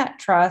have that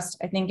trust,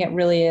 I think it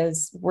really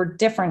is, we're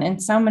different in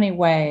so many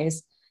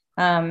ways,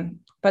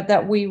 but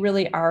that we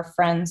really are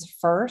friends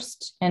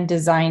first and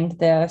designed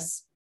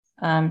this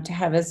to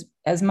have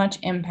as much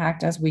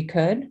impact as we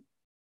could.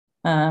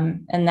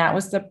 And that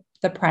was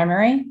the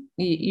primary.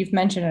 You've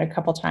mentioned it a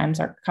couple of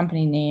times. Our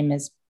company name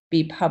is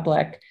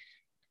B.Public.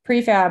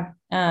 Prefab,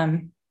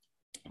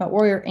 but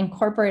we're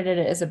incorporated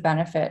as a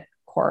benefit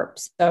corp.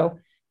 So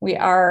we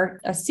are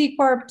a C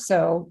corp,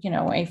 so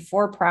a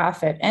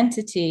for-profit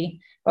entity,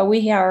 but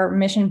we are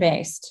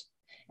mission-based.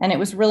 And it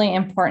was really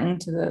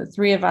important to the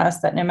three of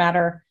us that no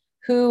matter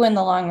who in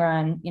the long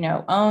run,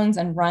 owns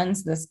and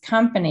runs this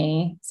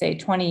company, say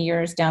 20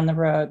 years down the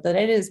road, that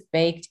it is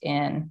baked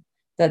in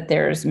that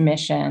there's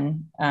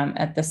mission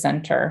at the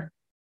center.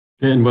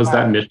 And was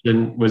that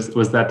mission,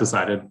 was that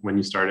decided when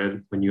you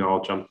started, when you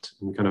all jumped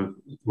and kind of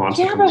launched?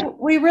 Yeah, but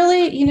we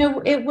really,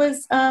 it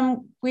was,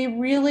 we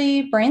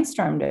really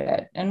brainstormed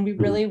it, and we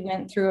really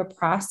went through a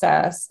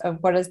process of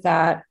what does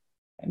that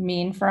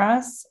mean for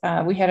us.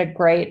 We had a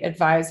great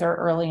advisor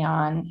early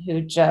on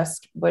who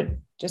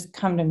would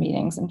come to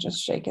meetings and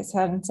just shake his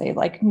head and say,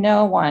 like,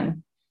 no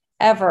one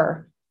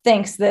ever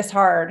thinks this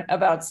hard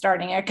about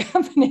starting a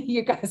company.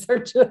 You guys are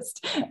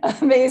just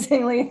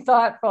amazingly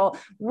thoughtful.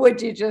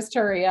 Would you just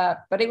hurry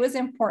up? But it was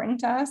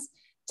important to us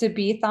to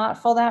be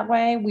thoughtful that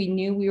way. We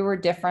knew we were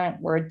different.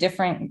 We're a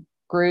different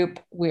group.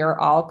 We are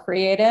all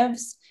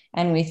creatives,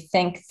 and we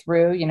think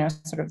through,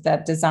 sort of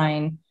that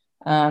design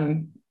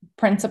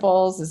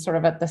principles is sort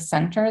of at the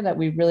center, that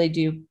we really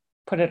do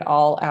put it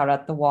all out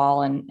at the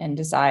wall and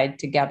decide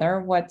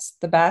together what's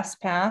the best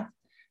path.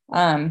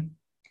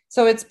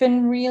 So it's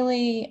been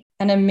really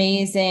an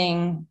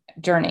amazing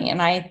journey.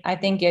 And I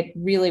think it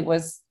really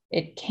was,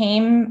 it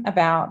came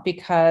about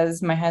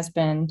because my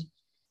husband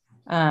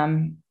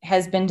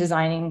has been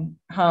designing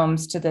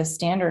homes to this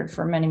standard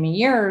for many, many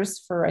years.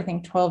 For I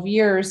think 12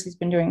 years, he's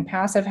been doing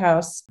passive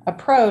house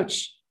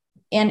approach.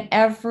 And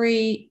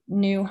every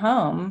new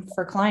home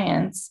for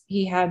clients,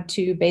 he had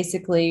to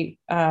basically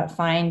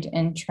find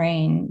and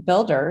train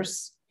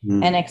builders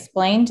and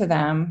explain to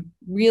them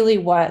really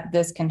what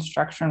this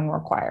construction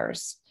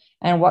requires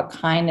and what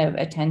kind of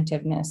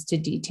attentiveness to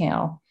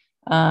detail.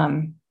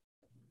 And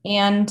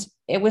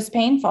it was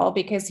painful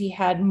because he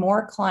had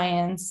more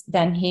clients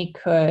than he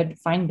could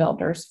find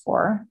builders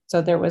for.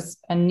 So there was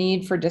a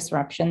need for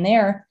disruption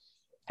there,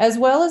 as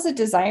well as a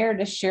desire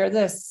to share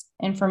this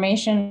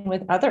information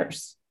with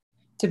others,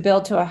 to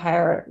build to a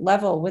higher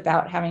level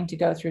without having to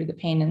go through the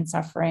pain and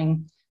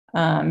suffering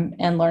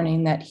and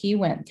learning that he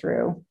went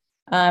through.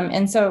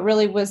 And so it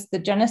really was the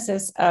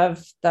genesis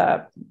of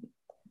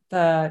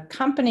the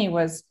company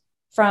was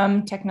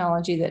from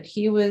technology that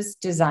he was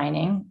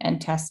designing and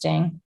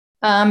testing.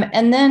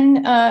 And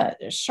then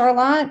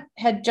Charlotte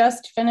had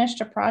just finished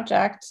a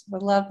project, I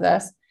love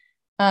this,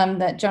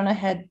 that Jonah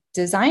had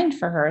designed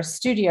for her, a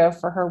studio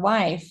for her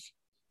wife.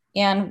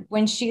 And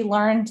when she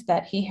learned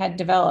that he had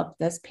developed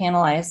this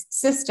panelized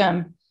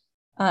system,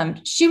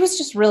 she was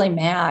just really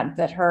mad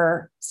that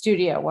her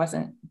studio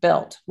wasn't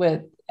built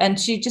with, and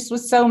she just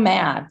was so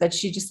mad that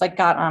she just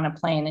got on a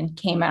plane and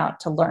came out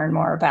to learn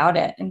more about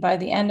it. And by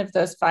the end of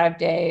those 5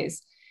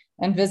 days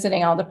and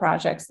visiting all the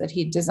projects that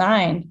he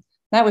designed,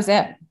 that was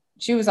it.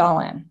 She was all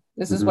in.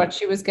 This is what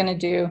she was going to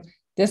do.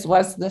 This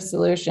was the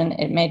solution.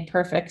 It made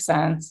perfect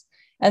sense.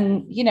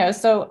 And,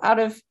 so out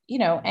of,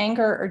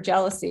 anger or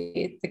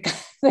jealousy,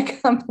 the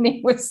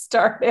company was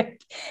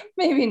started.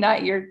 Maybe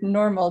not your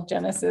normal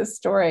Genesis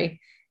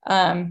story.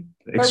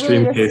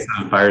 Extreme really case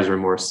of buyer's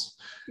remorse.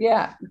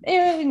 Yeah.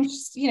 And,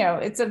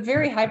 it's a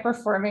very high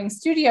performing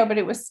studio, but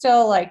it was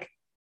still I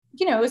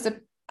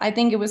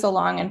think it was a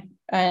long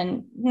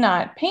and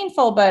not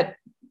painful, but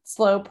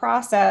slow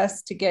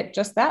process to get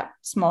just that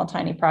small,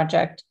 tiny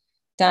project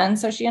done.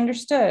 So she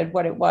understood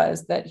what it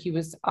was that he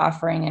was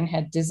offering and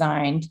had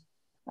designed.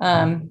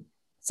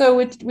 So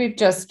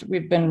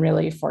we've been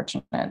really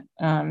fortunate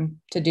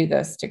to do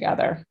this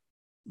together.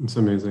 It's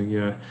amazing.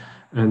 Yeah.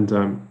 And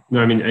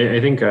I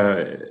think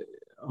a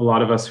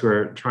lot of us who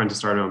are trying to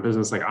start our own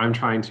business, I'm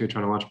trying to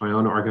launch my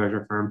own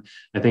architecture firm.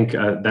 I think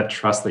that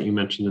trust that you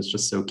mentioned is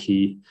just so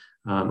key,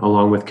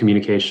 along with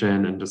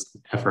communication and just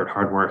effort,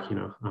 hard work,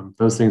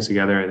 those things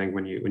together. I think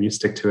when you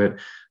stick to it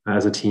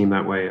as a team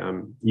that way,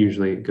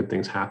 usually good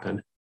things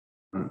happen.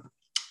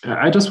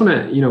 I just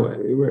want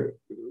to,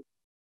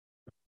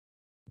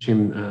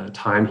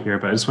 time here,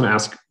 but I just want to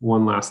ask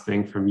one last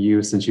thing from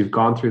you, since you've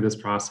gone through this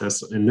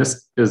process in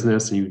this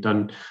business and you've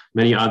done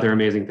many other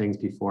amazing things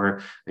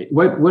before.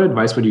 What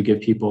advice would you give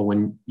people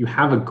when you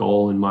have a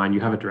goal in mind, you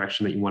have a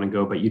direction that you want to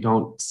go, but you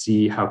don't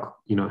see how,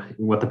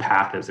 what the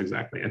path is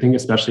exactly? I think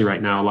especially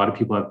right now, a lot of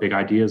people have big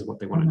ideas, what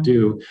they want to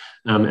do,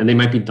 and they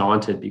might be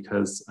daunted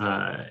because,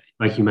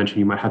 like you mentioned,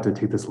 you might have to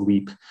take this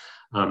leap.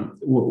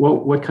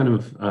 What kind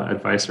of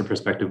advice or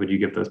perspective would you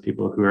give those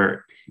people who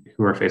are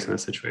facing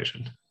this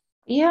situation?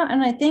 Yeah,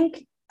 and I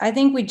think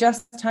we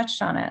just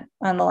touched on it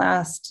on the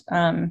last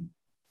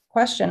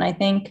question. I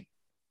think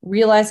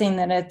realizing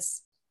that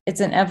it's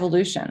an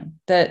evolution,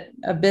 that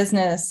a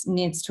business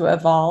needs to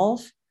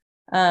evolve,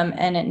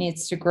 and it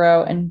needs to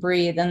grow and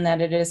breathe, and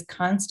that it is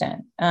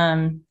constant,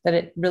 that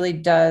it really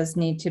does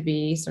need to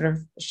be sort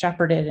of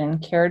shepherded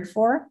and cared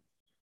for,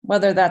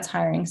 whether that's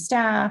hiring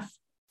staff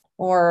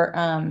or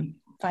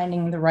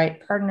finding the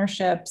right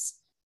partnerships,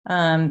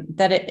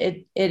 that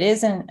it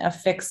isn't a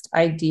fixed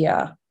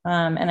idea.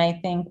 And I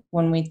think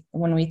when we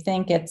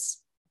think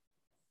it's,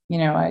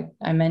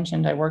 I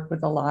mentioned I worked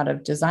with a lot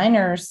of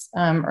designers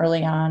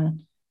early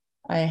on.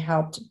 I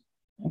helped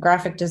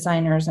graphic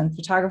designers and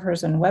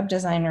photographers and web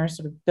designers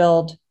sort of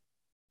build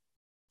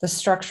the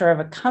structure of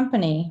a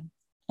company.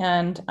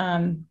 And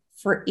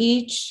for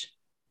each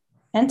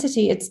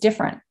entity, it's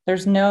different.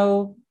 There's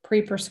no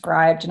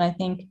pre-prescribed. And I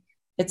think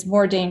it's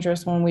more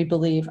dangerous when we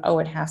believe, oh,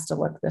 it has to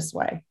look this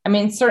way. I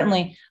mean,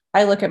 certainly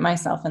I look at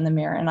myself in the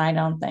mirror and I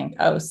don't think,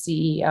 oh,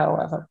 CEO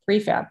of a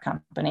prefab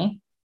company,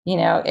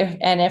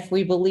 if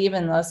we believe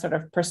in those sort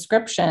of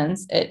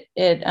prescriptions, it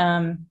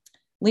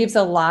leaves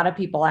a lot of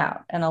people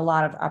out and a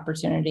lot of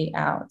opportunity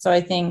out. So I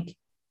think,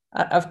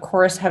 of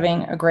course,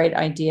 having a great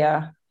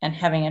idea and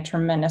having a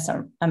tremendous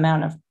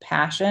amount of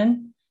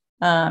passion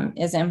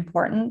is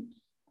important.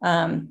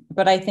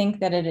 But I think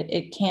that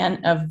it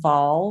can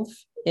evolve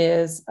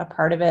is a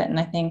part of it. And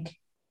I think,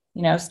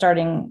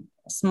 starting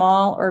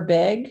small or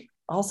big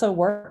also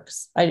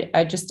works.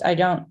 I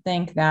don't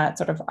think that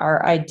sort of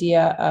our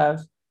idea of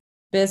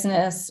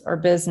business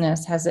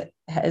as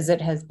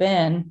it has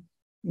been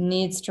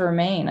needs to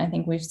remain. I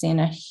think we've seen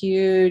a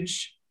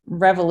huge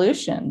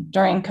revolution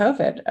during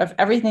COVID of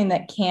everything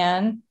that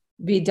can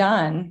be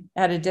done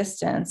at a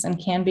distance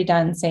and can be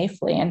done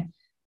safely. And,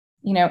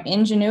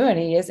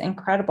 ingenuity is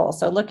incredible.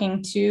 So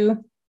looking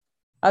to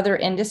other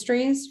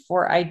industries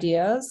for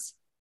ideas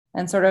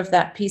and sort of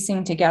that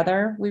piecing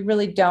together, we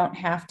really don't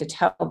have to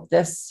tell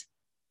this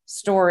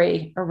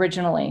story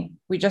originally.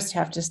 We just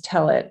have to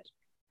tell it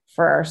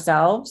for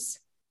ourselves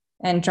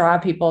and draw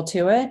people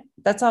to it.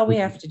 That's all we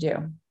have to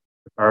do.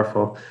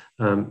 Powerful.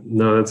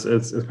 No,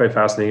 it's quite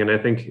fascinating. And I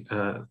think,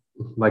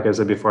 like I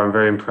said before, I'm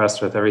very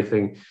impressed with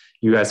everything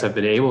you guys have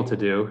been able to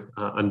do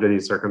under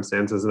these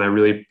circumstances. And I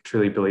really,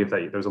 truly believe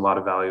that there's a lot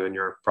of value in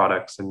your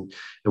products and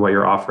what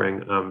you're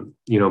offering,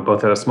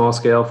 both at a small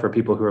scale for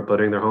people who are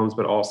building their homes,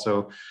 but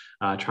also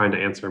trying to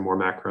answer more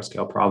macro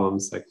scale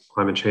problems like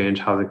climate change,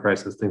 housing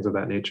crisis, things of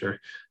that nature.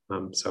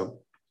 No,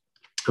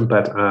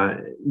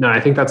 I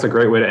think that's a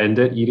great way to end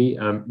it, Edie.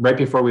 Right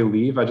before we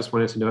leave, I just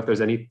wanted to know if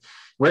there's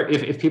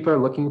if people are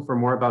looking for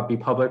more about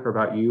B.Public or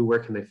about you, where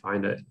can they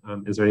find it?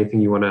 Is there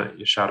anything you want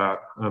to shout out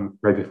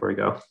right before we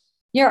go?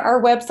 Yeah,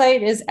 our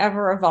website is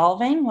ever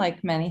evolving,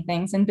 like many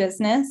things in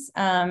business.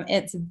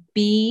 It's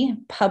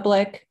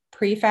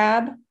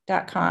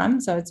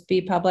B.Public.prefab.com. So it's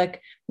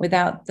B.Public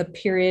without the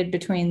period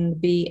between the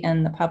B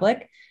and the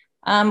public.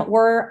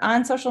 We're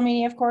on social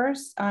media, of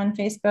course, on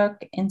Facebook,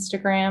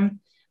 Instagram.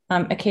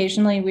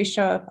 Occasionally we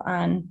show up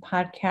on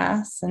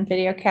podcasts and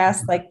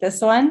videocasts like this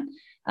one,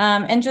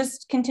 and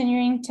just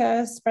continuing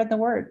to spread the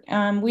word.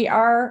 We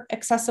are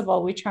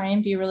accessible. We try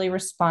and be really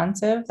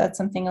responsive. That's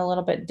something a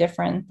little bit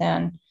different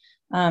than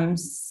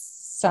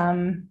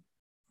some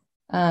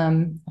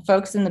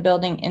folks in the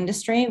building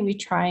industry. We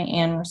try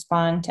and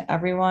respond to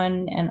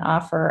everyone and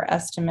offer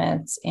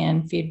estimates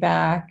and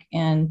feedback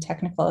and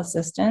technical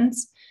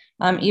assistance,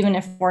 even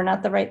if we're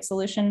not the right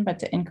solution, but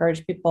to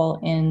encourage people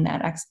in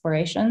that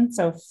exploration.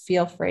 So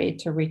feel free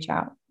to reach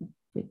out.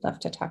 We'd love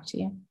to talk to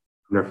you.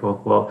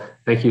 Wonderful. Well,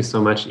 thank you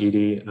so much,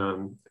 Edie.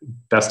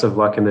 Best of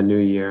luck in the new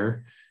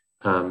year.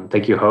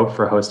 Thank you, Hope,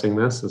 for hosting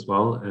this as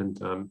well.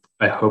 And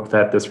I hope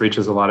that this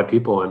reaches a lot of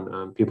people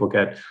and people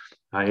get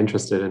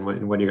interested in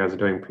what you guys are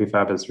doing.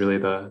 Prefab is really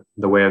the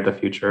way of the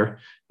future.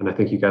 And I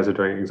think you guys are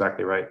doing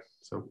exactly right.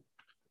 So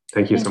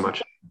thank you so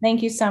much.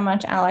 Thank you so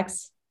much,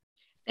 Alex.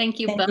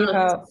 Thank you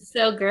both.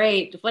 So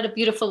great. What a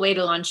beautiful way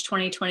to launch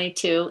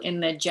 2022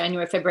 in the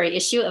January-February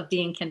issue of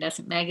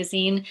BeInkandescent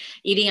magazine.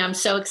 Edie, I'm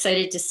so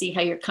excited to see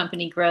how your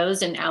company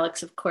grows. And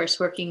Alex, of course,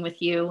 working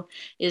with you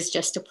is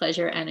just a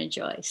pleasure and a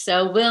joy.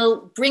 So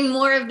we'll bring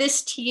more of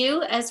this to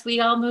you as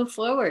we all move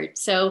forward.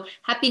 So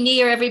Happy New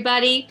Year,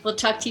 everybody. We'll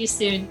talk to you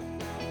soon.